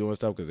only doing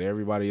stuff because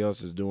everybody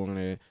else is doing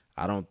it.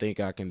 I don't think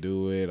I can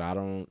do it. I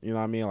don't, you know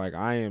what I mean? Like,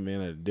 I am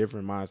in a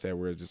different mindset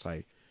where it's just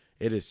like,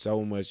 it is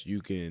so much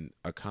you can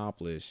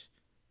accomplish.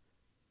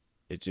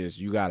 It's just,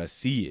 you got to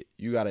see it.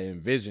 You got to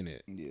envision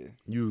it. Yeah.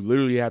 You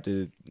literally have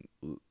to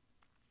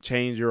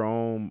change your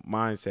own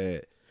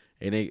mindset.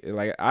 And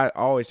like, I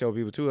always tell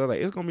people too, I was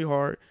like, it's going to be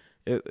hard.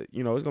 It's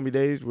going to be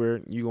days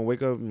where you're going to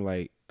wake up and be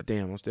like,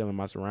 damn, I'm still in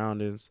my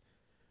surroundings.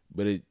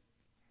 But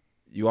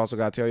you also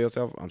got to tell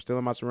yourself, I'm still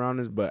in my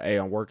surroundings, but hey,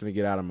 I'm working to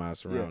get out of my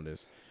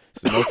surroundings.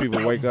 Yeah. So most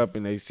people wake up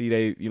and they see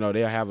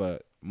they'll have a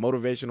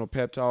motivational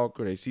pep talk,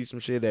 or they see some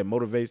shit that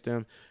motivates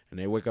them, and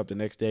they wake up the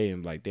next day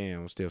and like,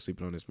 damn, I'm still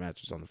sleeping on this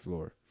mattress on the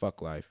floor.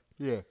 Fuck life.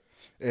 Yeah.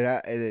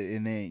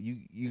 And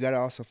then you got to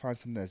also find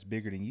something that's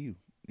bigger than you.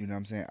 You know what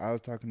I'm saying? I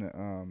was talking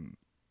to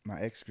my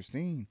ex,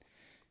 Christine,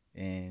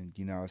 and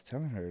I was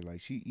telling her,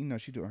 like, she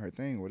she doing her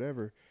thing,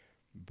 whatever.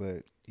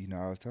 But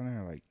I was telling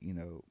her like,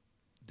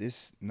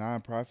 this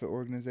nonprofit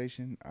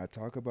organization I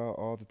talk about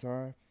all the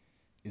time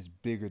is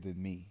bigger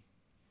than me.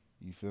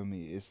 You feel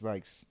me? It's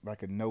like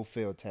a no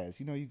fail task.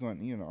 You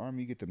going in the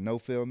army, you get the no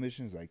fail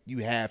missions. Like you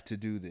have to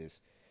do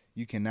this.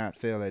 You cannot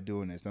fail at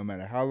doing this, no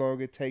matter how long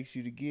it takes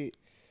you to get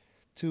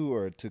to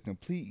or to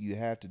complete. You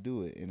have to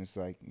do it, and it's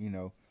like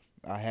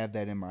I have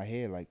that in my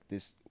head. Like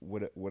this,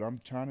 what I'm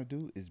trying to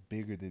do is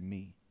bigger than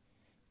me.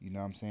 You know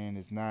what I'm saying?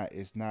 It's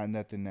not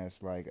nothing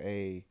that's like,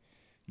 hey,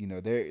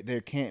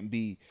 there can't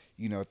be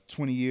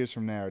 20 years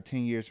from now or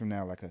 10 years from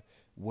now like a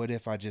what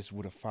if I just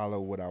would have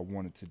followed what I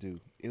wanted to do?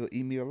 It'll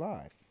eat me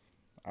alive.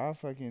 I'll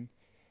fucking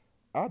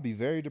I'll be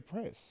very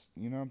depressed.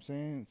 You know what I'm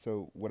saying?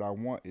 So what I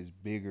want is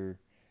bigger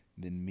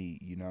than me.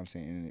 You know what I'm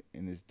saying?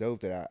 And it's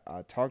dope that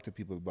I talk to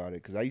people about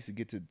it because I used to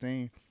get to the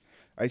thing.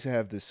 I used to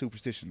have this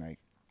superstition like,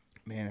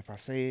 man, if I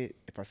say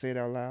it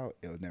out loud,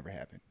 it'll never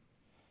happen.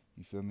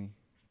 You feel me?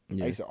 I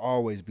Yeah. used to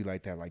always be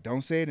like that. Like,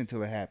 don't say it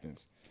until it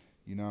happens.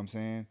 You know what I'm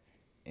saying?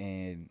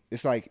 And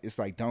it's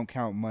like don't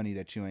count money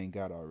that you ain't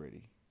got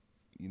already.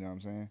 You know what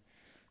I'm saying?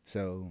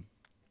 So,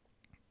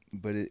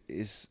 but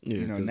it's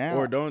Yeah, now.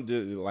 or don't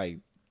just like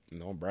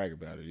don't brag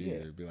about it Yeah,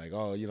 either. Be like,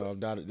 oh, I'm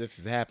not. This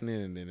is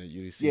happening, and then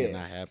you see it yeah,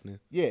 not happening.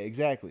 yeah,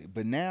 exactly.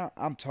 But now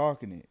I'm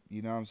talking it.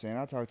 You know what I'm saying?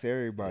 I talk to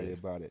everybody Yeah,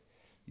 about it.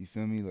 You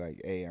feel me?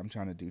 Like, hey, I'm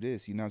trying to do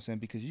this. You know what I'm saying?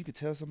 Because you could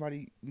tell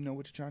somebody, what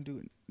you're trying to do,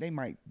 and they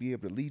might be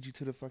able to lead you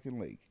to the fucking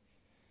lake.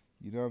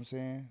 You know what I'm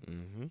saying?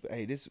 hmm But,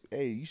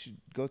 hey, you should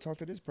go talk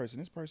to this person.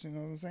 This person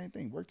knows the same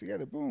thing. Work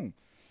together. Boom.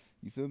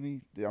 You feel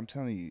me? I'm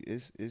telling you,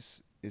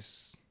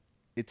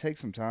 it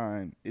takes some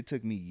time. It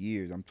took me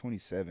years. I'm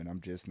 27.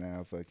 I'm just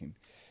now fucking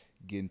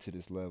getting to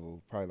this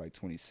level. Probably like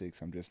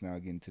 26. I'm just now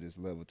getting to this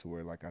level to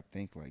where like I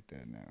think like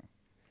that now.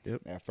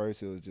 Yep. At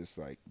first, it was just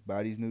like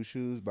buy these new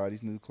shoes, buy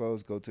these new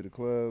clothes, go to the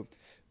club,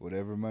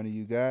 whatever money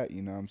you got.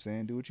 You know what I'm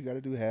saying? Do what you got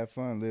to do, have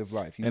fun, live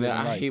life. You And live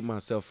I life, hate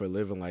myself for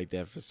living like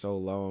that for so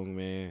long,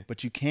 man.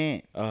 but you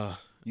can't. Uh,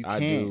 You I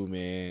can't. do,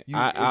 man. You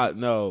is I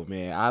no,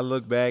 man. I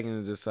look back and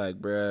it's just like,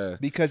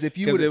 bruh, because if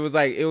you because would,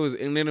 it was,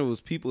 and then it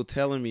was people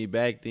telling me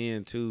back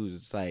then too.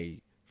 It's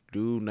like,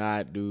 do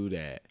not do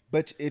that.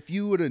 but if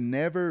you would have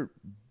never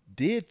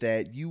did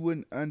that, you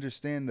wouldn't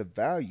understand the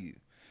value.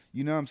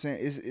 You know what I'm saying?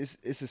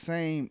 It's the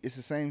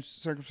same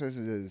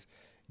circumstances as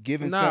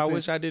giving Nah, I something,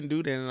 wish I didn't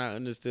do that and I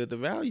understood the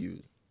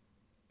value.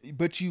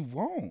 but you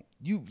won't.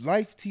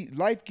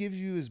 Life gives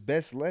you its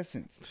best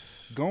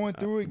lessons. Going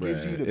through it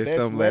gives you Bruh, the it's best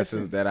some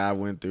lessons lessons. that I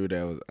went through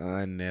that was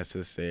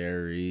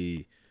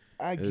unnecessary.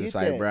 I It's get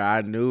like, that. bro,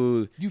 I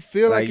knew, You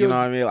feel like, like it you know was.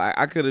 what I mean? Like,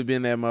 I could have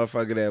been that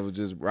motherfucker that was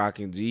just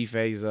rocking G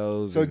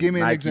Fazos So give and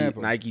me an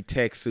example. Nike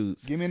tech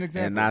suits Give me an and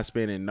example. not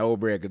spending no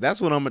bread. Because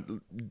that's what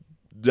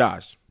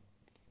Josh,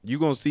 you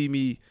going to see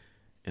me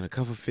in a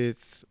couple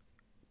fits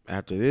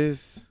after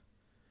this.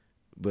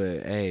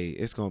 But, hey,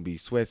 it's going to be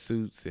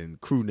sweatsuits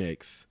and crew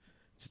necks,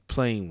 just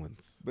plain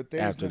ones But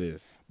there's after no,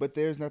 this. but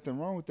there's nothing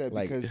wrong with that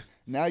Like, because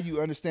now you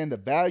understand the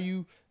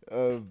value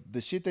of the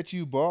shit that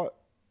you bought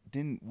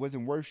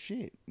wasn't worth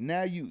shit.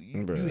 Now you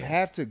bruh.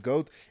 have to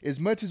go as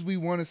much as we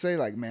want to say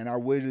like, man, I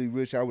really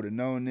wish I would have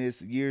known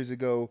this years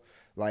ago.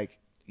 Like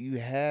you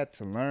had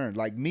to learn.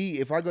 Like me,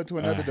 if I go to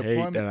I another hate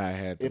deployment, that I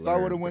had to if I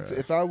would learn, have went to bruh.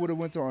 if I would have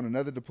went to on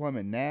another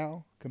deployment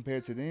now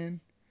compared to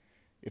then,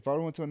 if I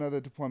went to another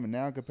deployment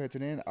now compared to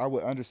then, I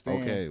would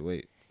understand. Okay,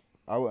 wait.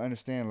 I would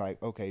understand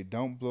like, okay,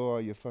 don't blow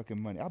all your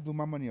fucking money. I blew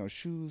my money on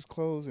shoes,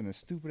 clothes, and a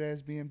stupid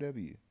ass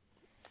BMW.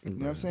 You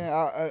know what I'm Bruh.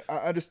 saying? I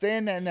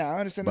understand that now. I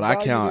understand But the I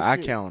value of count this I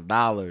shit. count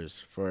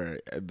dollars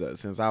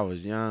since I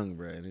was young,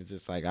 bro. And it's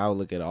just like I would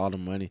look at all the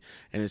money,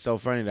 and it's so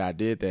funny that I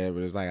did that,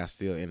 but it's like I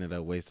still ended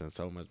up wasting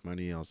so much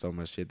money on so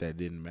much shit that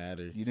didn't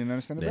matter. You didn't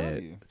understand the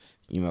That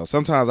value.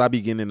 sometimes I be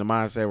getting in the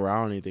mindset where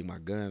I don't even think my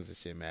guns and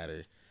shit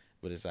matter.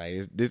 But it's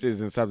like this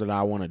isn't something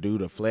I want to do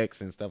to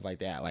flex and stuff like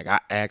that. Like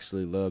I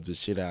actually love the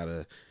shit out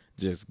of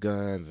just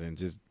guns and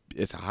just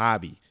it's a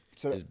hobby.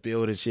 So Just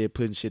building shit,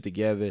 putting shit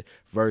together.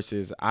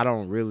 Versus I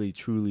don't really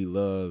truly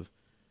love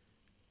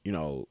you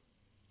know,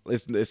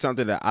 it's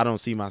something that I don't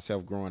see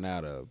myself growing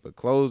out of. But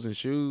clothes and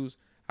shoes,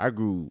 I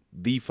grew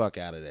the fuck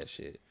out of that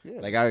shit.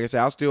 yeah, Like I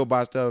said, I'll still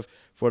buy stuff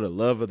for the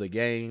love of the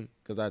game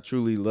because I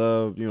truly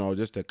love,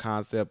 just the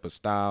concept of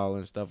style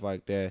and stuff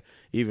like that.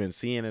 Even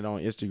seeing it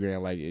on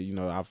Instagram, like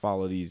I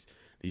follow these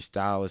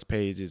stylist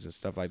pages and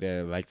stuff like that.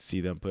 I like to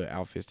see them put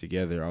outfits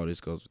together. Oh,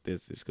 this goes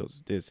with this goes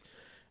with this.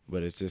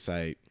 But it's just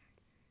like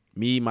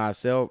me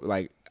myself,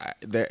 like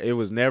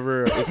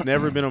it's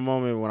never been a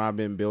moment when I've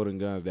been building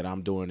guns that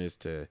I'm doing this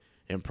to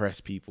impress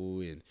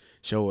people and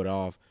show it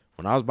off.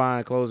 When I was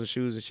buying clothes and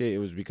shoes and shit, it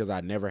was because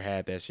I never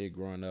had that shit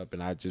growing up,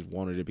 and I just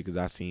wanted it because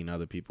I seen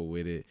other people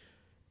with it.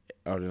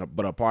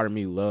 But a part of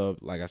me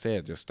loved, like I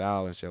said, just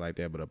style and shit like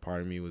that. But a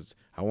part of me was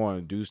I want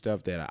to do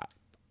stuff that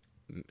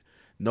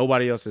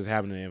nobody else is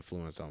having an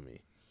influence on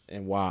me,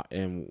 and why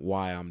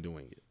I'm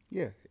doing it.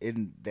 yeah,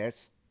 and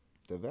that's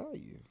the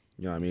value.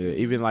 You know what I mean?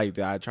 Even like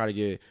I try to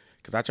get,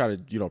 because I try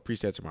to,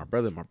 preach that to my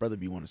brother. My brother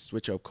be wanting to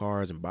switch up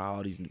cars and buy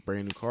all these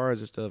brand new cars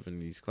and stuff and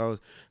these clothes.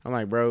 I'm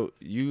like, bro,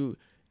 you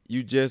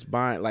you just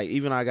buying, like,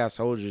 even I got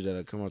soldiers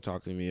that come up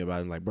talking to me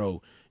about it, like,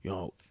 bro,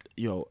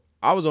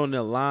 I was on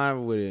the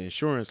line with an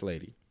insurance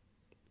lady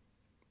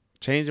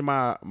changing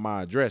my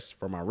address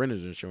for my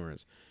renter's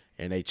insurance,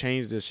 and they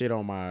changed the shit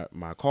on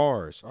my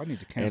cars. I need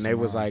to cancel. And they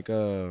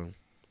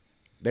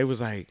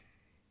was like,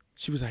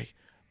 she was like,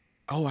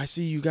 oh, I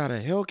see you got a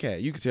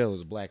Hellcat. You could tell it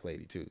was a black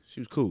lady too. She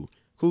was cool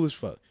as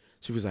fuck.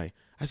 She was like,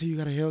 I see you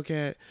got a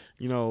Hellcat.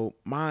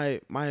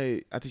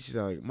 I think she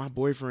said, like, my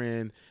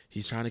boyfriend,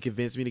 he's trying to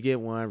convince me to get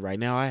one. Right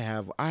now I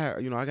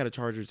got a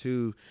Charger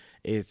too.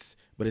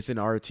 But it's in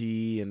RT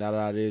and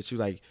da this. She was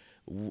like,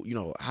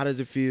 how does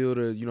it feel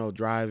to,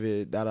 drive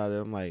it? Da.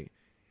 I'm like,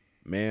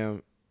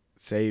 ma'am,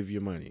 save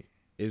your money.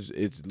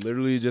 It's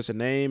literally just a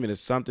name, and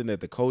it's something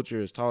that the culture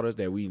has taught us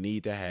that we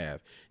need to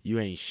have. You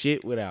ain't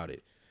shit without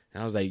it.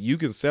 And I was like, you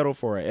can settle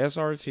for a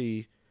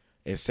SRT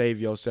and save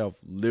yourself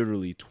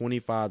literally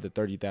 $25,000 to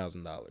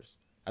 $30,000.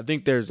 I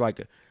think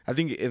I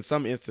think in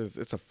some instances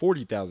it's a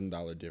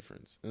 $40,000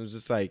 difference. And it was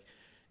just like,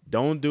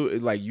 don't do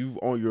it. Like,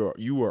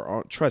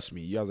 trust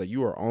me. I was like,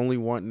 you are only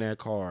wanting that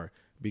car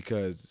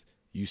because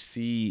you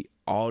see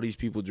all these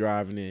people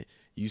driving it.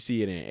 You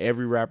see it in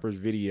every rapper's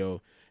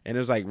video. And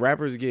it's like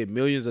rappers get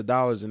millions of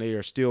dollars and they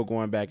are still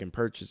going back and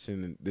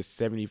purchasing this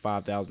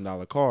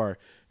 $75,000 car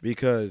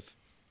because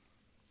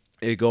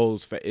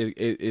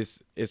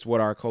it's what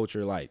our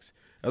culture likes.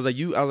 I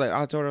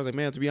told her,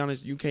 man, to be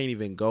honest, you can't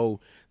even go.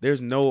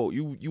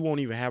 You won't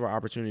even have an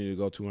opportunity to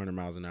go 200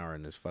 miles an hour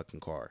in this fucking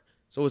car.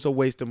 So it's a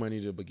waste of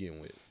money to begin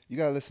with. You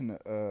gotta listen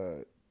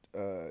to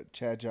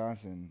Chad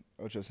Johnson,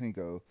 Ocho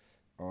Cinco,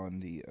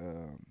 on the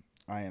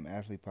I Am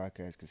Athlete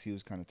podcast, because he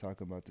was kind of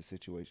talking about the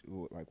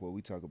situation, like what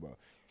we talk about.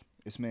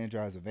 This man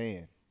drives a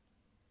van.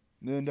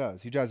 $1 million.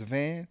 He drives a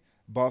van,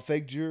 bought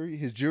fake jewelry.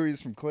 His jewelry is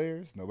from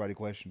Claire's. Nobody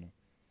questioned him.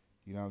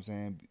 You know what I'm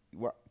saying?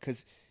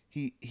 Because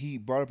he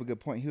brought up a good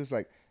point. He was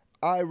like,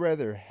 I'd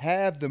rather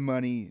have the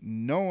money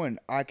knowing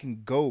I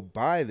can go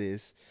buy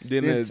this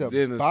than to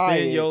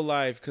spend your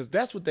life, because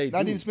that's what they do.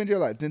 Not even spend your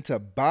life, than to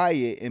buy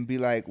it and be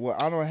like, well,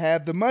 I don't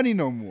have the money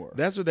no more.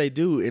 That's what they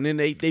do. And then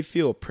they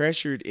feel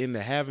pressured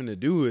into having to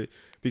do it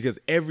because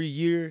every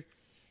year,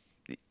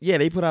 yeah,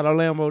 they put out a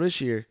Lambo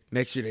this year.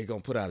 Next year, they're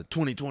going to put out a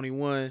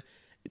 2021.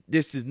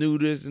 This is new.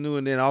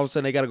 And then all of a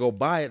sudden, they got to go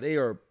buy it.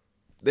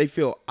 They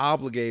feel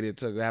obligated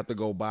to have to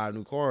go buy a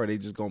new car. They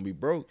just going to be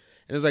broke.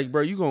 And it's like,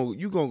 bro, you gonna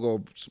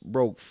go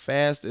broke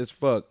fast as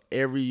fuck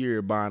every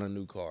year buying a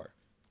new car.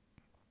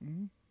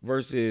 Mm-hmm.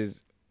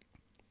 Versus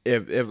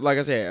if like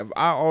I said, if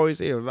I always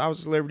say, if I was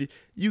a celebrity,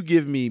 you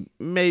give me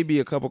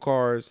maybe a couple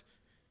cars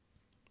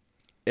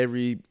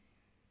every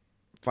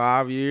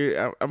 5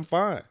 years, I'm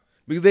fine.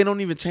 Because they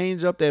don't even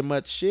change up that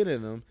much shit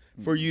in them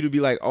for you to be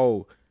like,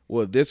 oh,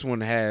 well, this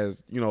one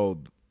has,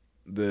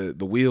 the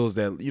wheels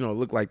that,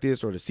 look like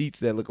this, or the seats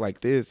that look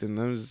like this. And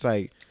I'm just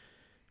like,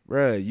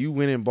 bruh, you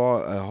went and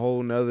bought a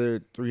whole nother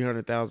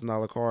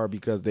 $300,000 car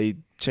because they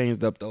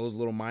changed up those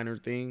little minor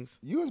things.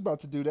 You was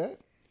about to do that.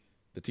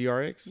 The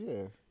TRX?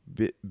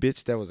 Yeah.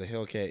 Bitch, that was a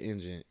Hellcat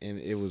engine, and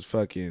it was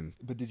fucking...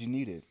 But did you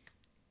need it?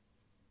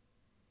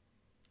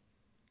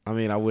 I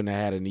mean, I wouldn't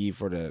have had a need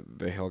for the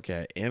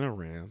Hellcat and a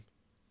Ram.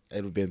 It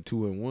would have been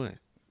 2 in 1.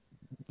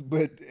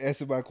 But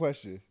answer my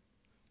question.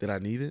 Did I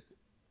need it?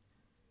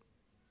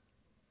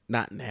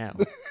 Not now.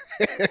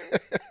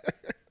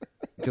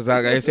 Because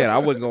like I said, I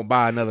wasn't going to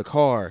buy another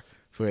car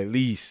for at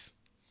least...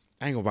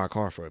 I ain't going to buy a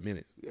car for a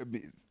minute.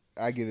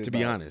 I give it, to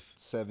be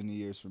honest, 7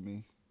 years for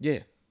me. Yeah.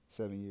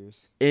 7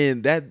 years.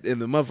 And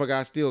the motherfucker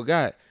I still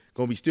got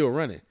going to be still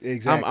running.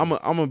 Exactly. I'm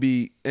going to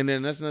be... And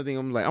then that's another thing.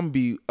 I'm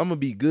going to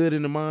be good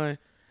in the mind.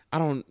 I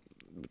don't...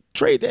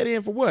 Trade that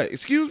in for what?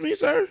 Excuse me,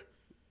 sir?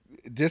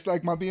 Just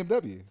like my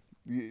BMW.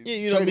 Yeah,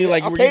 you know what I mean?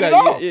 Like,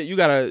 you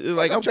gotta,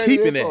 like, I'm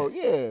keeping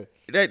that.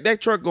 Yeah. That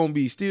truck gonna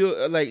be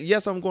still, like,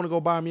 yes, I'm gonna go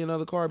buy me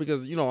another car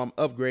because, I'm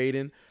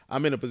upgrading.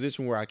 I'm in a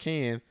position where I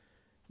can,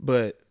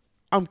 but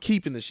I'm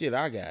keeping the shit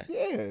I got.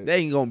 Yeah. There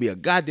ain't gonna be a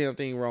goddamn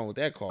thing wrong with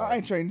that car. I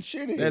ain't trading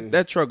shit in.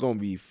 That truck gonna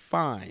be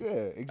fine. Yeah,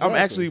 exactly. I'm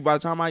actually, by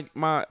the time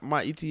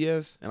my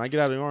ETS and I get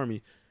out of the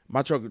Army,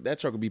 that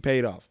truck will be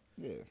paid off.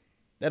 Yeah.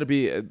 That'll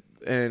be,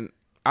 and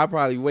I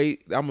probably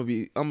wait.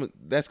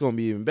 That's gonna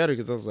be even better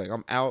because I was like,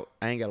 I'm out.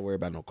 I ain't gotta worry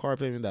about no car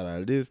payment.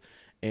 This,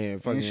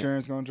 and fucking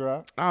insurance gonna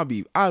drop. I'll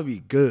be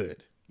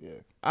good. Yeah,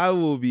 I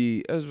will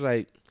be. It was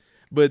like,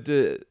 but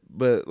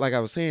like I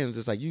was saying, it's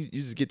just like you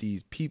just get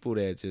these people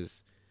that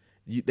just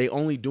they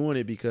only doing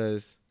it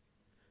because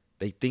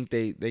they think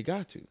they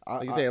got to.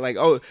 Like you say, like,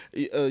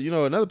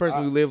 another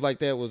person who lived like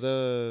that was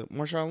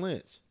Marshawn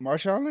Lynch.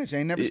 Marshawn Lynch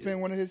ain't never spent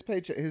one of his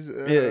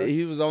paychecks.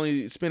 He was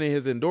only spending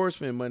his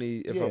endorsement money,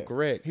 if I'm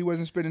correct. He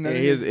wasn't spending none of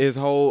his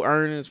whole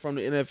earnings from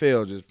the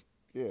NFL. Just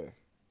and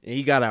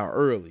he got out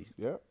early.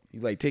 Yep. He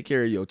like take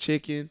care of your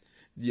chicken,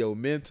 your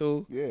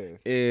mental,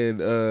 and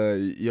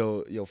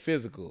your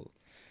physical.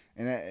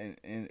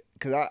 And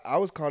because I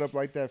was caught up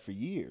like that for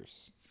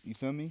years. You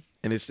feel me?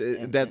 And that's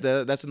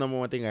the number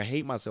one thing I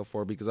hate myself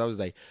for, because I was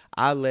like,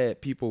 I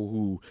let people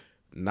who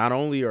not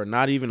only are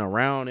not even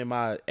around in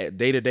my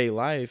day-to-day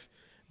life,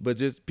 but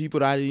just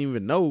people that I didn't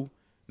even know,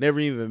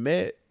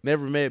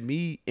 never met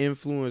me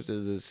influenced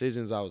the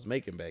decisions I was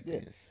making back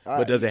then.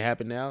 But does it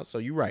happen now? So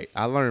you're right.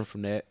 I learned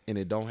from that, and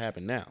it don't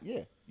happen now.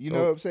 Yeah. You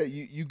know what I'm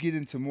saying? You get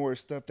into more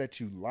stuff that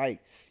you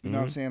like. You know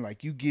what I'm saying?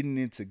 Like you getting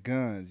into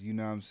guns. You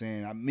know what I'm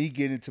saying? Me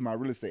getting into my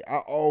real estate. I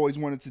always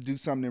wanted to do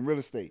something in real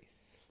estate.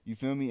 You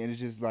feel me? And it's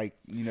just like,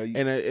 you know.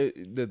 And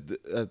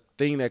the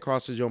thing that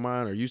crosses your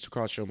mind or used to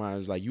cross your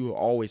mind is like you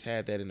always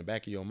had that in the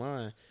back of your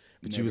mind.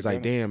 But you was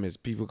like, damn, is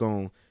people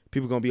gonna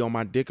be on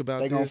my dick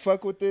about this? They gonna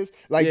fuck with this?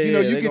 Like,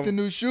 you get the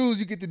new shoes,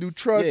 you get the new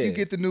truck, you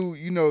get the new,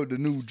 the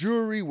new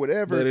jewelry,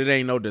 whatever. But it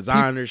ain't no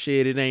designer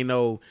shit. It ain't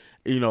no,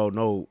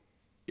 no,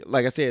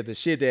 like I said, the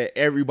shit that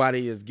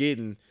everybody is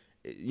getting,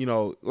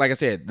 like I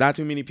said, not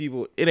too many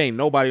people. It ain't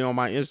nobody on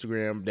my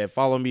Instagram that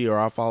follow me or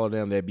I follow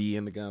them that be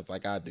in the guns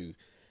like I do.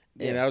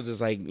 Yeah. And I was just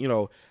like,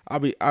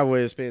 I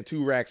would have spent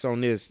 2 racks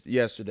on this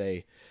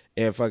yesterday.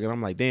 And fucking,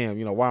 I'm like, damn,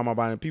 why am I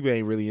buying? People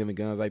ain't really into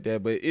guns like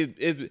that. But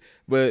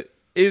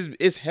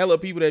it's hella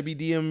people that be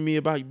DMing me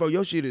about, bro,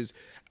 your shit is,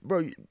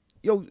 bro,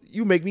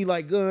 you make me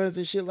like guns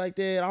and shit like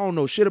that. I don't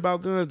know shit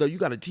about guns though. You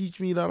gotta teach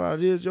me all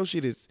this. Your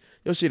shit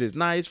is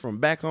nice from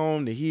back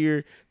home to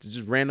here to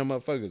just random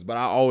motherfuckers. But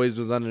I always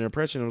was under the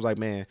impression, it was like,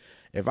 man,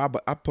 if I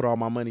put all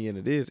my money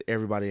into this,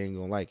 everybody ain't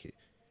gonna like it.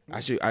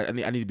 I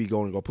need to be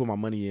going to go put my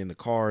money in the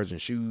cars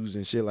and shoes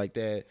and shit like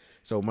that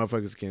so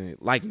motherfuckers can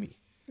like me.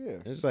 Yeah.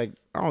 It's like,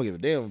 I don't give a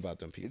damn about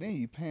them people. And then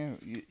you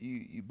paying,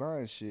 you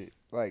buying shit.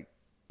 Like,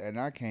 and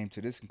I came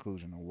to this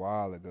conclusion a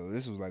while ago.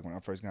 This was like when I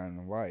first got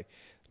into Hawaii.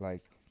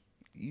 Like,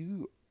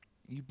 you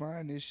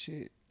buying this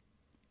shit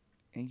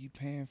and you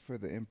paying for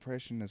the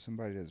impression of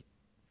somebody that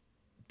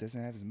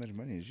doesn't have as much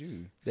money as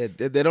you. That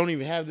they don't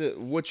even have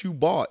what you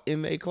bought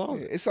in their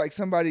closet. Yeah, it's like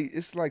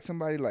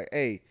somebody like,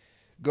 hey,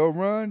 go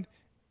run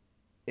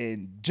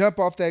and jump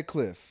off that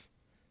cliff.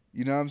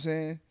 You know what I'm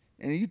saying?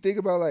 And you think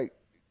about like,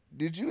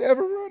 did you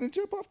ever run and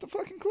jump off the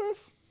fucking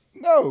cliff?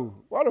 No.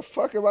 Why the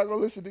fuck am I gonna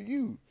listen to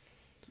you?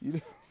 You know?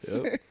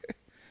 Yep.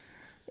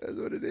 That's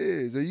what it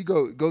is. Or you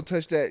go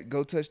touch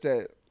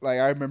that. Like,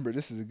 I remember,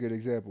 this is a good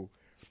example.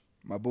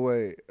 My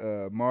boy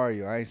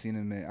Mario, I ain't seen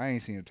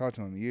him talk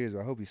to him in years, but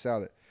I hope he's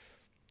solid.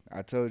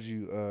 I told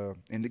you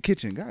in the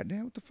kitchen. God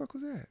damn, what the fuck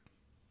was that?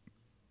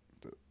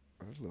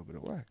 That's a little bit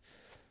of whack.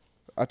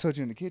 I told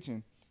you in the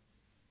kitchen,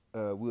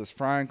 we was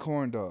frying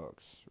corn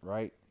dogs,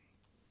 right?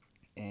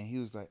 And he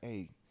was like,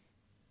 hey,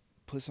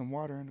 put some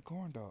water in the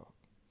corn dog.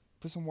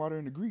 Put some water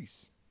in the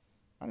grease.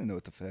 I didn't know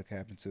what the fuck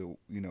happened to,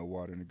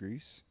 water in the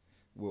grease.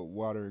 What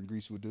water and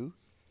grease would do.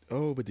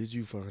 Oh, but did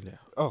you find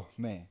out? Oh,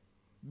 man.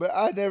 But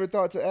I never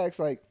thought to ask,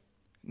 like,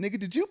 nigga,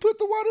 did you put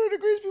the water in the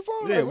grease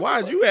before? Yeah, like,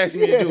 why did you ask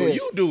me to do it?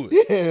 You do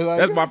it. Yeah, like,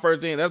 that's my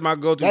first thing. That's my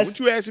go-to. What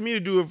you asking me to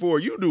do it for?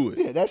 You do it.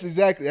 Yeah, that's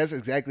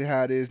exactly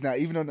how it is now.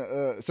 Even on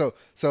the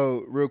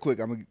so real quick,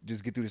 I'm gonna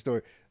just get through the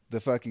story. The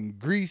fucking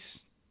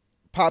grease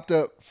popped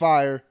up,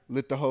 fire,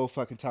 lit the whole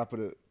fucking top of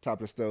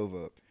the stove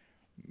up.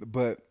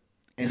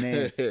 And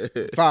then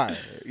fire.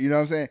 You know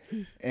what I'm saying?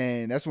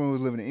 And that's when we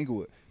was living in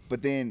Inglewood.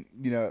 But then,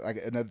 like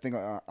another thing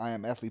on I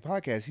Am Athlete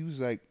podcast, he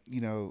was like,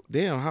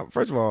 damn.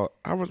 First of all,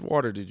 how much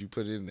water did you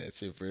put in that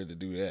shit for it to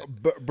do that?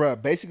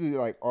 Bruh, basically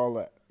like all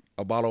that.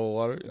 A bottle of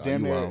water?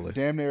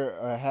 Damn near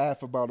a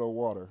half a bottle of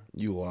water.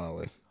 You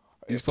wildin'.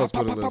 You supposed to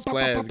put a little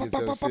splash to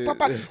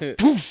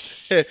get your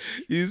shit.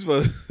 You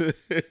supposed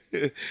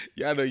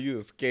y'all know you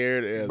was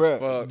scared as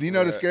fuck. Do you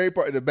know the scary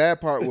part? The bad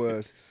part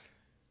was,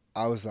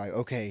 I was like,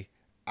 okay,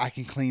 I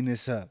can clean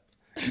this up.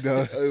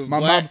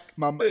 My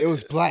mom, it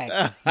was black.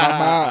 My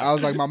mom, I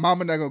was like, my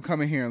mama not gonna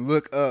come in here and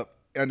look up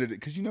under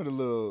because the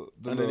little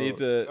underneath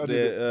the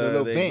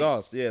little vent.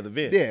 Exhaust, yeah, the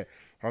vent. Yeah,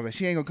 I was like,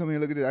 she ain't gonna come in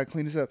and look at this. I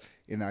clean this up,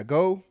 and I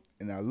go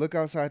and I look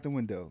outside the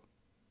window.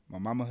 My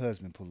mama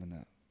husband pulling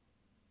up,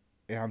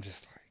 and I'm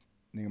just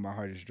like, nigga, my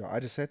heart just dropped. I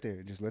just sat there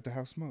and just let the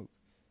house smoke.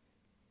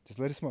 Just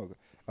let it smoke.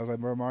 I was like,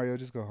 bro, Mario,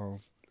 just go home.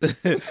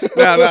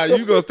 Nah,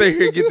 you gonna stay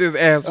here and get this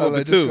ass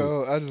whooping too.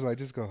 I was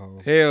just go home.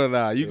 Hell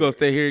nah, you gonna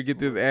stay here and get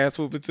this ass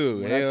whooping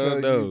too. Hell I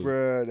no, you,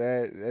 bro,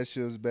 that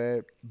shit was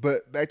bad.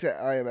 But back to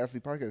I Am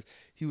Athlete podcast,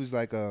 he was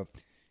like,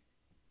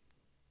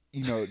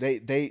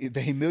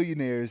 they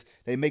millionaires,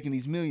 they making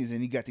these millions,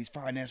 and you got these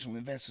financial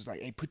investors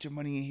like, hey, put your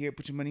money in here,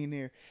 put your money in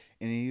there,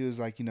 and then he was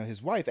like,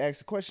 his wife asked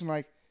the question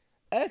like,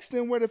 ask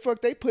them where the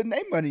fuck they putting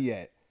their money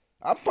at.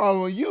 I'm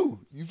following you.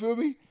 You feel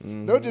me?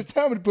 Mm-hmm. Don't just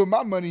tell me to put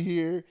my money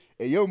here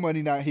and your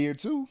money not here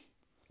too.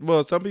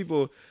 Well, some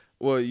people,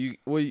 you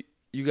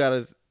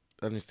gotta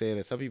understand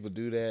that some people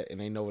do that and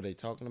they know what they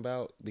talking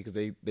about because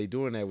they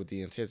doing that with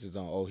the intentions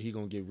on, he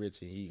gonna get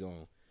rich and he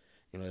gonna,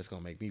 that's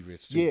gonna make me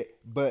rich too. Yeah,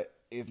 but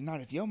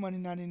if your money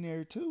not in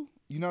there too,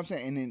 you know what I'm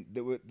saying? And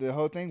then the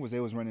whole thing was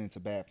they was running into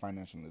bad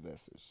financial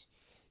investors.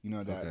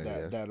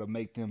 That'll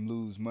make them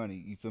lose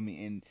money. You feel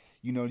me? And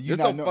you're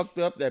so fucked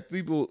up that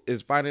people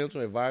is financial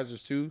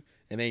advisors too,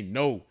 and they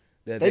know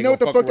that they know what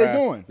the fuck they're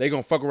doing. They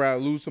gonna fuck around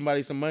and lose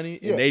somebody some money,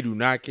 and they do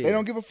not care. They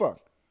don't give a fuck.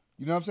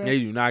 You know what I'm saying? They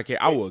do not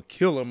care. I will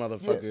kill a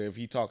motherfucker if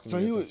he talking to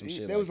me some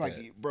shit. They was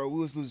like, bro, we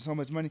was losing so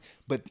much money,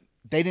 but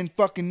they didn't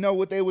fucking know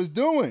what they was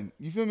doing.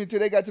 You feel me? Until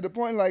they got to the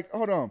point like,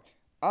 hold on,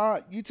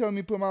 You telling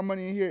me put my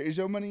money in here? Is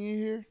your money in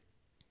here?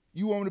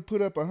 You want me to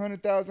put up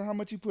 100,000? How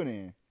much you put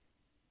in?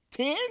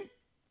 10?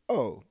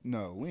 Oh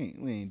no, we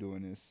ain't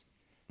doing this.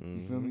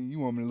 You feel me? You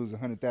want me to lose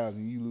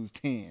 100,000? You lose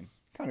 10.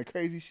 Kind of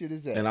crazy shit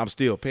is that? And I'm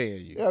still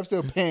paying you. Yeah, I'm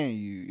still paying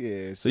you.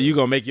 Yeah. So you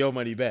gonna make your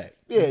money back?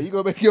 Yeah, you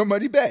gonna make your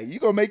money back. You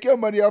gonna make your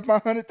money off my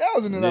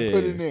 100,000 that I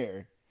put in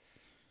there.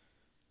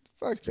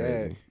 Fuck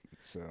that.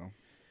 So,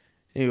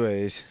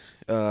 anyways,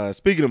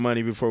 speaking of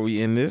money, before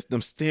we end this,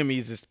 them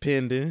stimmies is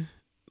pending.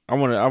 I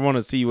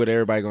wanna see what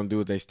everybody gonna do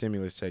with their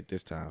stimulus check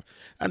this time.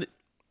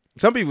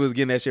 Some people is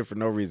getting that shit for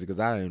no reason because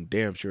I am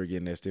damn sure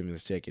getting that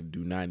stimulus check and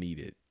do not need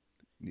it.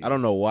 Yeah. I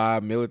don't know why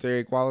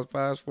military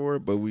qualifies for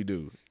it, but we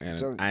do,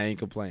 and I ain't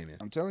complaining.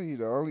 I'm telling you,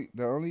 the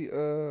only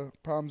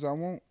problems I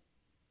want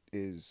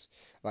is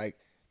like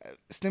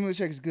stimulus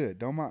check is good.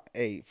 Don't mind.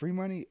 Hey, free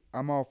money,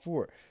 I'm all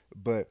for it.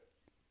 But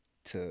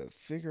to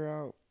figure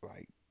out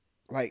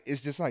like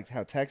it's just like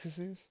how Texas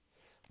is.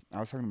 I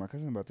was talking to my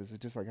cousin about this. It's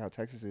just like how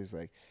Texas is.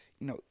 Like,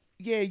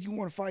 yeah, you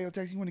want to file your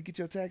taxes, you want to get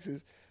your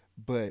taxes,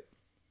 but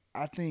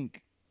I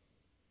think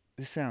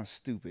this sounds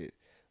stupid.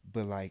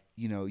 But like,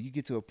 you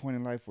get to a point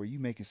in life where you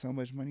making so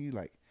much money, you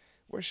like,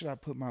 where should I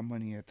put my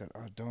money at that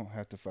I don't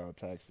have to file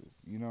taxes?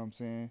 You know what I'm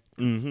saying?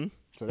 Mm-hmm.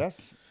 So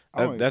that's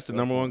the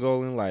number one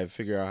goal in life.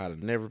 Figure out how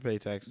to never pay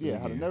taxes. Yeah,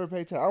 again. How to never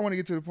pay taxes. I want to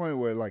get to the point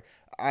where like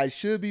I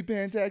should be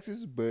paying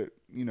taxes, but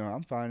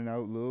I'm finding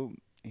out little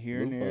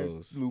here and there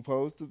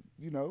loopholes to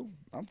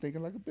I'm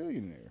thinking like a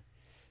billionaire.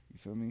 You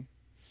feel me?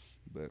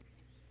 But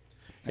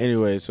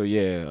anyway, so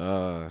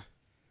yeah,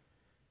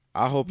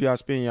 I hope y'all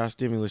spend y'all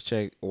stimulus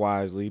check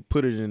wisely.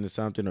 Put it into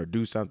something or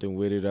do something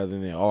with it other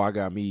than, I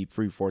got me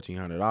free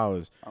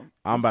 $1,400.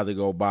 I'm about to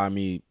go buy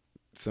me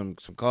some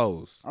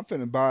clothes. I'm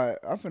finna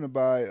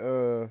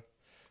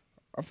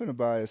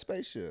buy a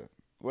spaceship.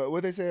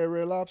 What they say at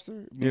Red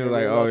Lobster? You're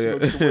like,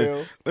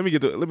 yeah. Let me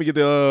get the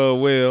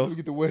whale. Let me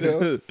get the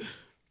whale.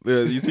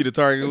 You see the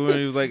Target one?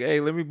 He was like, hey,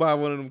 let me buy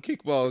one of them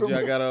kickballs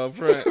y'all got up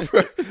front.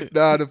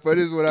 Nah, the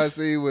funniest one I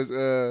see was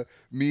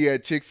me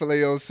at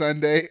Chick-fil-A on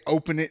Sunday.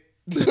 Open it.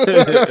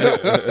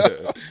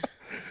 That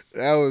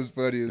was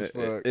funny as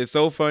fuck. It's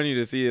so funny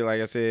to see it. Like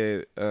I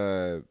said,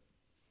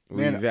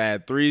 we've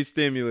had 3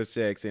 stimulus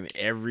checks, and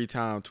every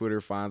time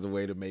Twitter finds a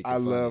way to make it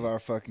funny. Love our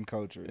fucking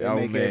culture.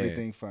 They make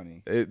everything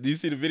funny. Do you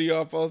see the video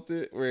I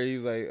posted where he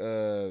was like,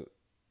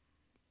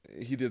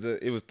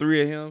 it was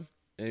 3 of him,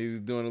 and he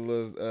was doing a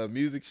little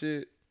music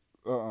shit?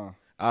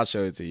 I'll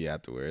show it to you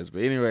afterwards.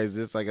 But anyways,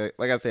 just like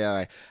I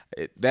said,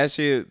 that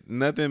shit,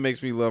 nothing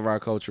makes me love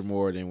our culture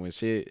more than when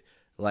shit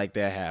like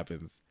that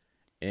happens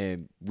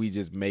and we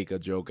just make a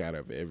joke out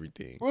of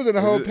everything. It was in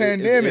the whole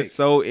pandemic. It's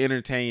so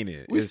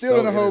entertaining. We're still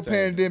in the whole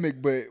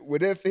pandemic, but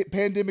when that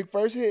pandemic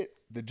first hit,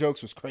 the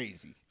jokes was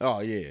crazy. Oh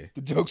yeah,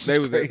 the jokes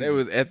was crazy. They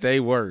was at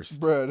their worst,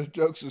 bro. The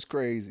jokes was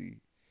crazy.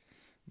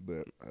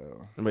 But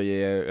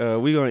yeah,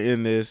 we gonna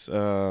end this.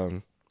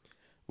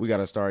 We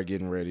gotta start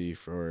getting ready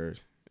for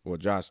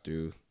Josh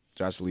do.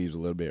 Josh leaves a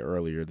little bit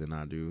earlier than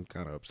I do.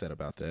 Kind of upset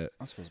about that.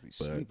 I'm supposed to be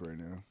asleep right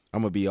now.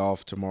 I'm gonna be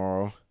off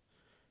tomorrow.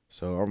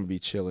 So I'm going to be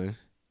chilling,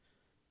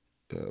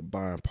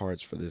 buying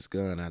parts for this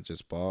gun I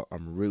just bought.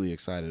 I'm really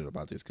excited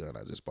about this gun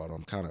I just bought.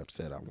 I'm kind of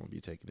upset I won't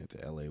be taking it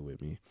to LA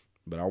with me.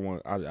 But I don't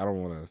want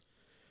to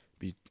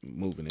be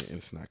moving it.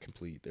 It's not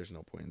complete. There's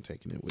no point in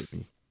taking it with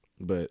me.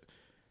 But,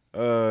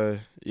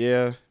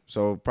 yeah.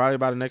 So probably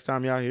by the next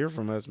time y'all hear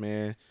from us,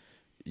 man,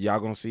 y'all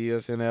going to see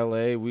us in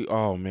LA.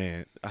 Oh,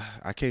 man.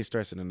 I can't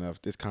stress it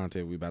enough. This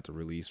content we about to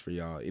release for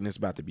y'all, and it's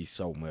about to be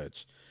so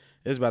much.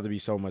 It's about to be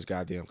so much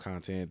goddamn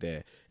content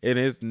that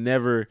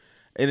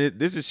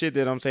this is shit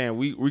that I'm saying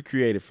we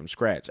created from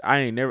scratch. I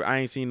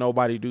ain't seen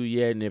nobody do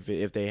yet, and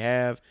if they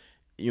have,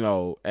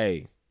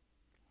 hey,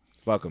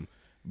 fuck them.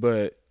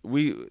 But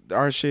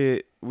our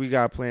shit we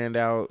got planned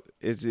out.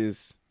 It's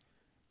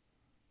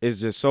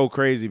just so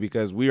crazy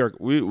because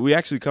we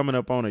actually coming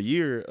up on a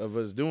year of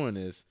us doing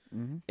this,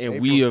 and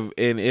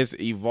and it's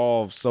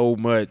evolved so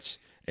much,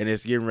 and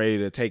it's getting ready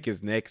to take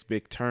its next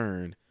big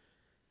turn.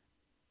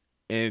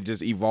 And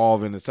just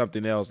evolve into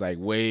something else, like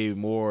way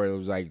more. It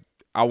was like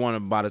I want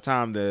to. By the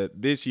time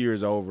this year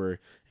is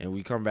over and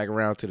we come back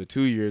around to the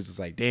 2 years, it's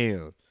like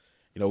damn,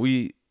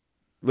 we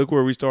look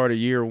where we started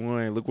year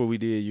 1. Look what we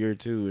did year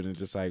 2, and it's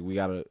just like we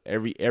gotta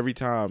every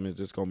time it's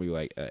just gonna be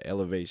like an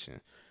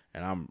elevation.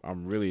 And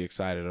I'm really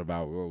excited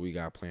about what we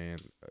got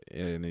planned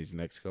in these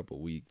next couple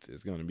of weeks.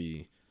 It's gonna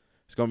be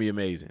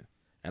amazing.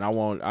 And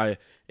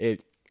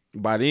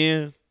by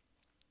then,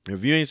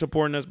 if you ain't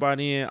supporting us by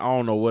then, I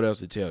don't know what else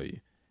to tell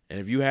you. And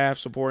if you have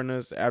supporting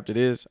us after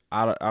this,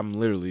 I'm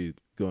literally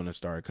going to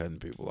start cutting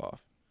people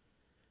off.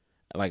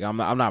 Like I'm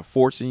not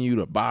forcing you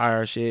to buy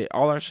our shit.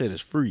 All our shit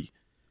is free.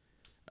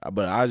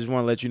 But I just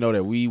want to let you know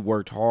that we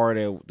worked hard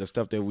at the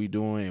stuff that we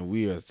doing, and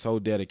we are so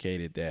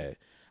dedicated that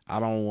I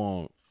don't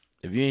want.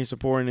 If you ain't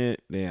supporting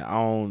it, then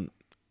I'm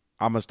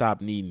gonna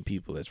stop needing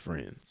people as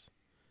friends.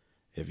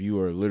 If you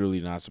are literally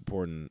not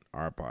supporting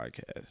our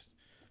podcast,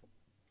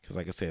 because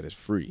like I said, it's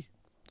free.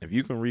 If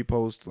you can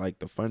repost like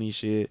the funny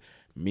shit,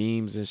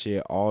 memes and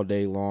shit all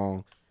day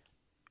long,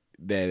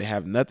 that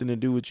have nothing to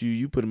do with you.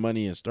 You put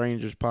money in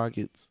strangers'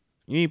 pockets.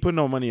 You ain't putting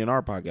no money in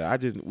our pocket.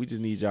 We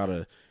just need y'all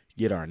to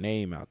get our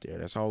name out there.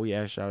 That's all we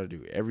ask y'all to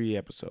do every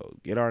episode.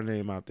 Get our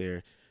name out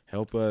there.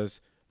 Help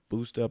us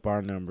boost up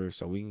our numbers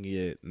so we can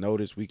get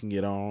noticed, we can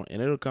get on,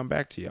 and it'll come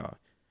back to y'all.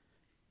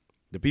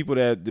 The people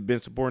that have been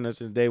supporting us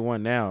since day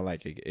one now,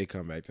 like it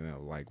come back to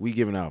them. Like we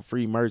giving out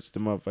free merch to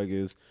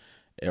motherfuckers,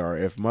 or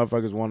if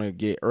motherfuckers want to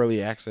get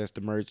early access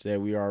to merch that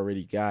we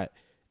already got,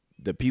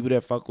 the people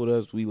that fuck with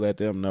us, we let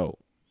them know.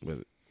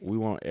 But we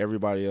want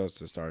everybody else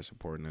to start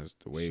supporting us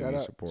the way we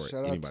support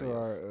anybody to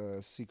else.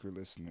 our secret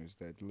listeners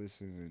that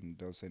listen and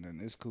don't say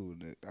nothing. It's cool.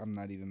 I'm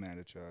not even mad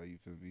at y'all. You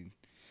feel me?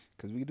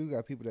 Because we do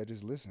got people that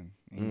just listen.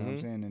 You know what I'm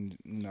saying?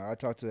 And I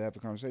talk to have a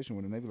conversation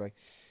with them. They be like,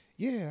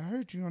 "Yeah, I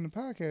heard you on the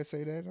podcast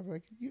say that." I'm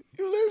like, "You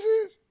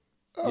listen?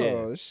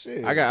 Oh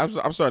shit!"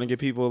 I'm starting to get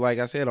people, like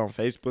I said, on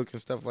Facebook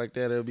and stuff like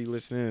that. They'll be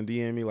listening and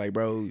DM me like,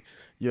 "Bro,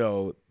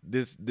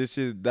 this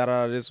is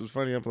this was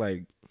funny." I'm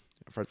like,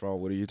 first of all,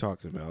 what are you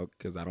talking about?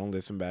 Because I don't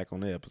listen back on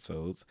the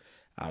episodes.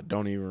 I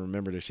don't even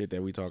remember the shit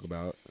that we talk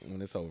about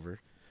when it's over.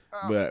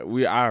 But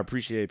I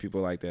appreciate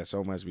people like that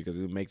so much because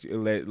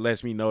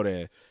lets me know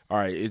that, all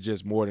right, it's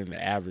just more than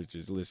the average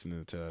is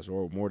listening to us,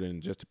 or more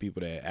than just the people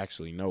that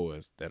actually know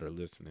us that are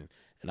listening,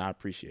 and I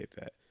appreciate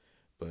that.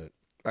 But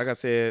like I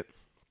said,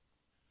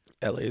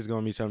 LA is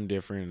gonna be something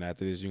different, and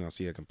after this, you're gonna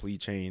see a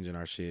complete change in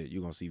our shit.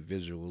 You're gonna see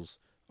visuals,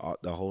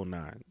 the whole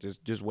nine.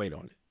 Just wait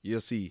on it.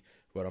 You'll see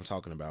what I'm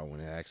talking about when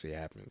it actually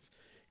happens,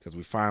 because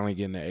we finally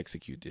getting to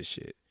execute this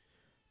shit.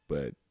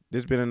 But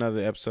this has been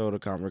another episode of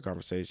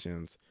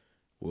Conversations.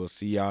 We'll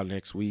see y'all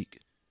next week,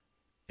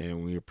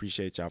 and we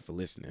appreciate y'all for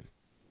listening.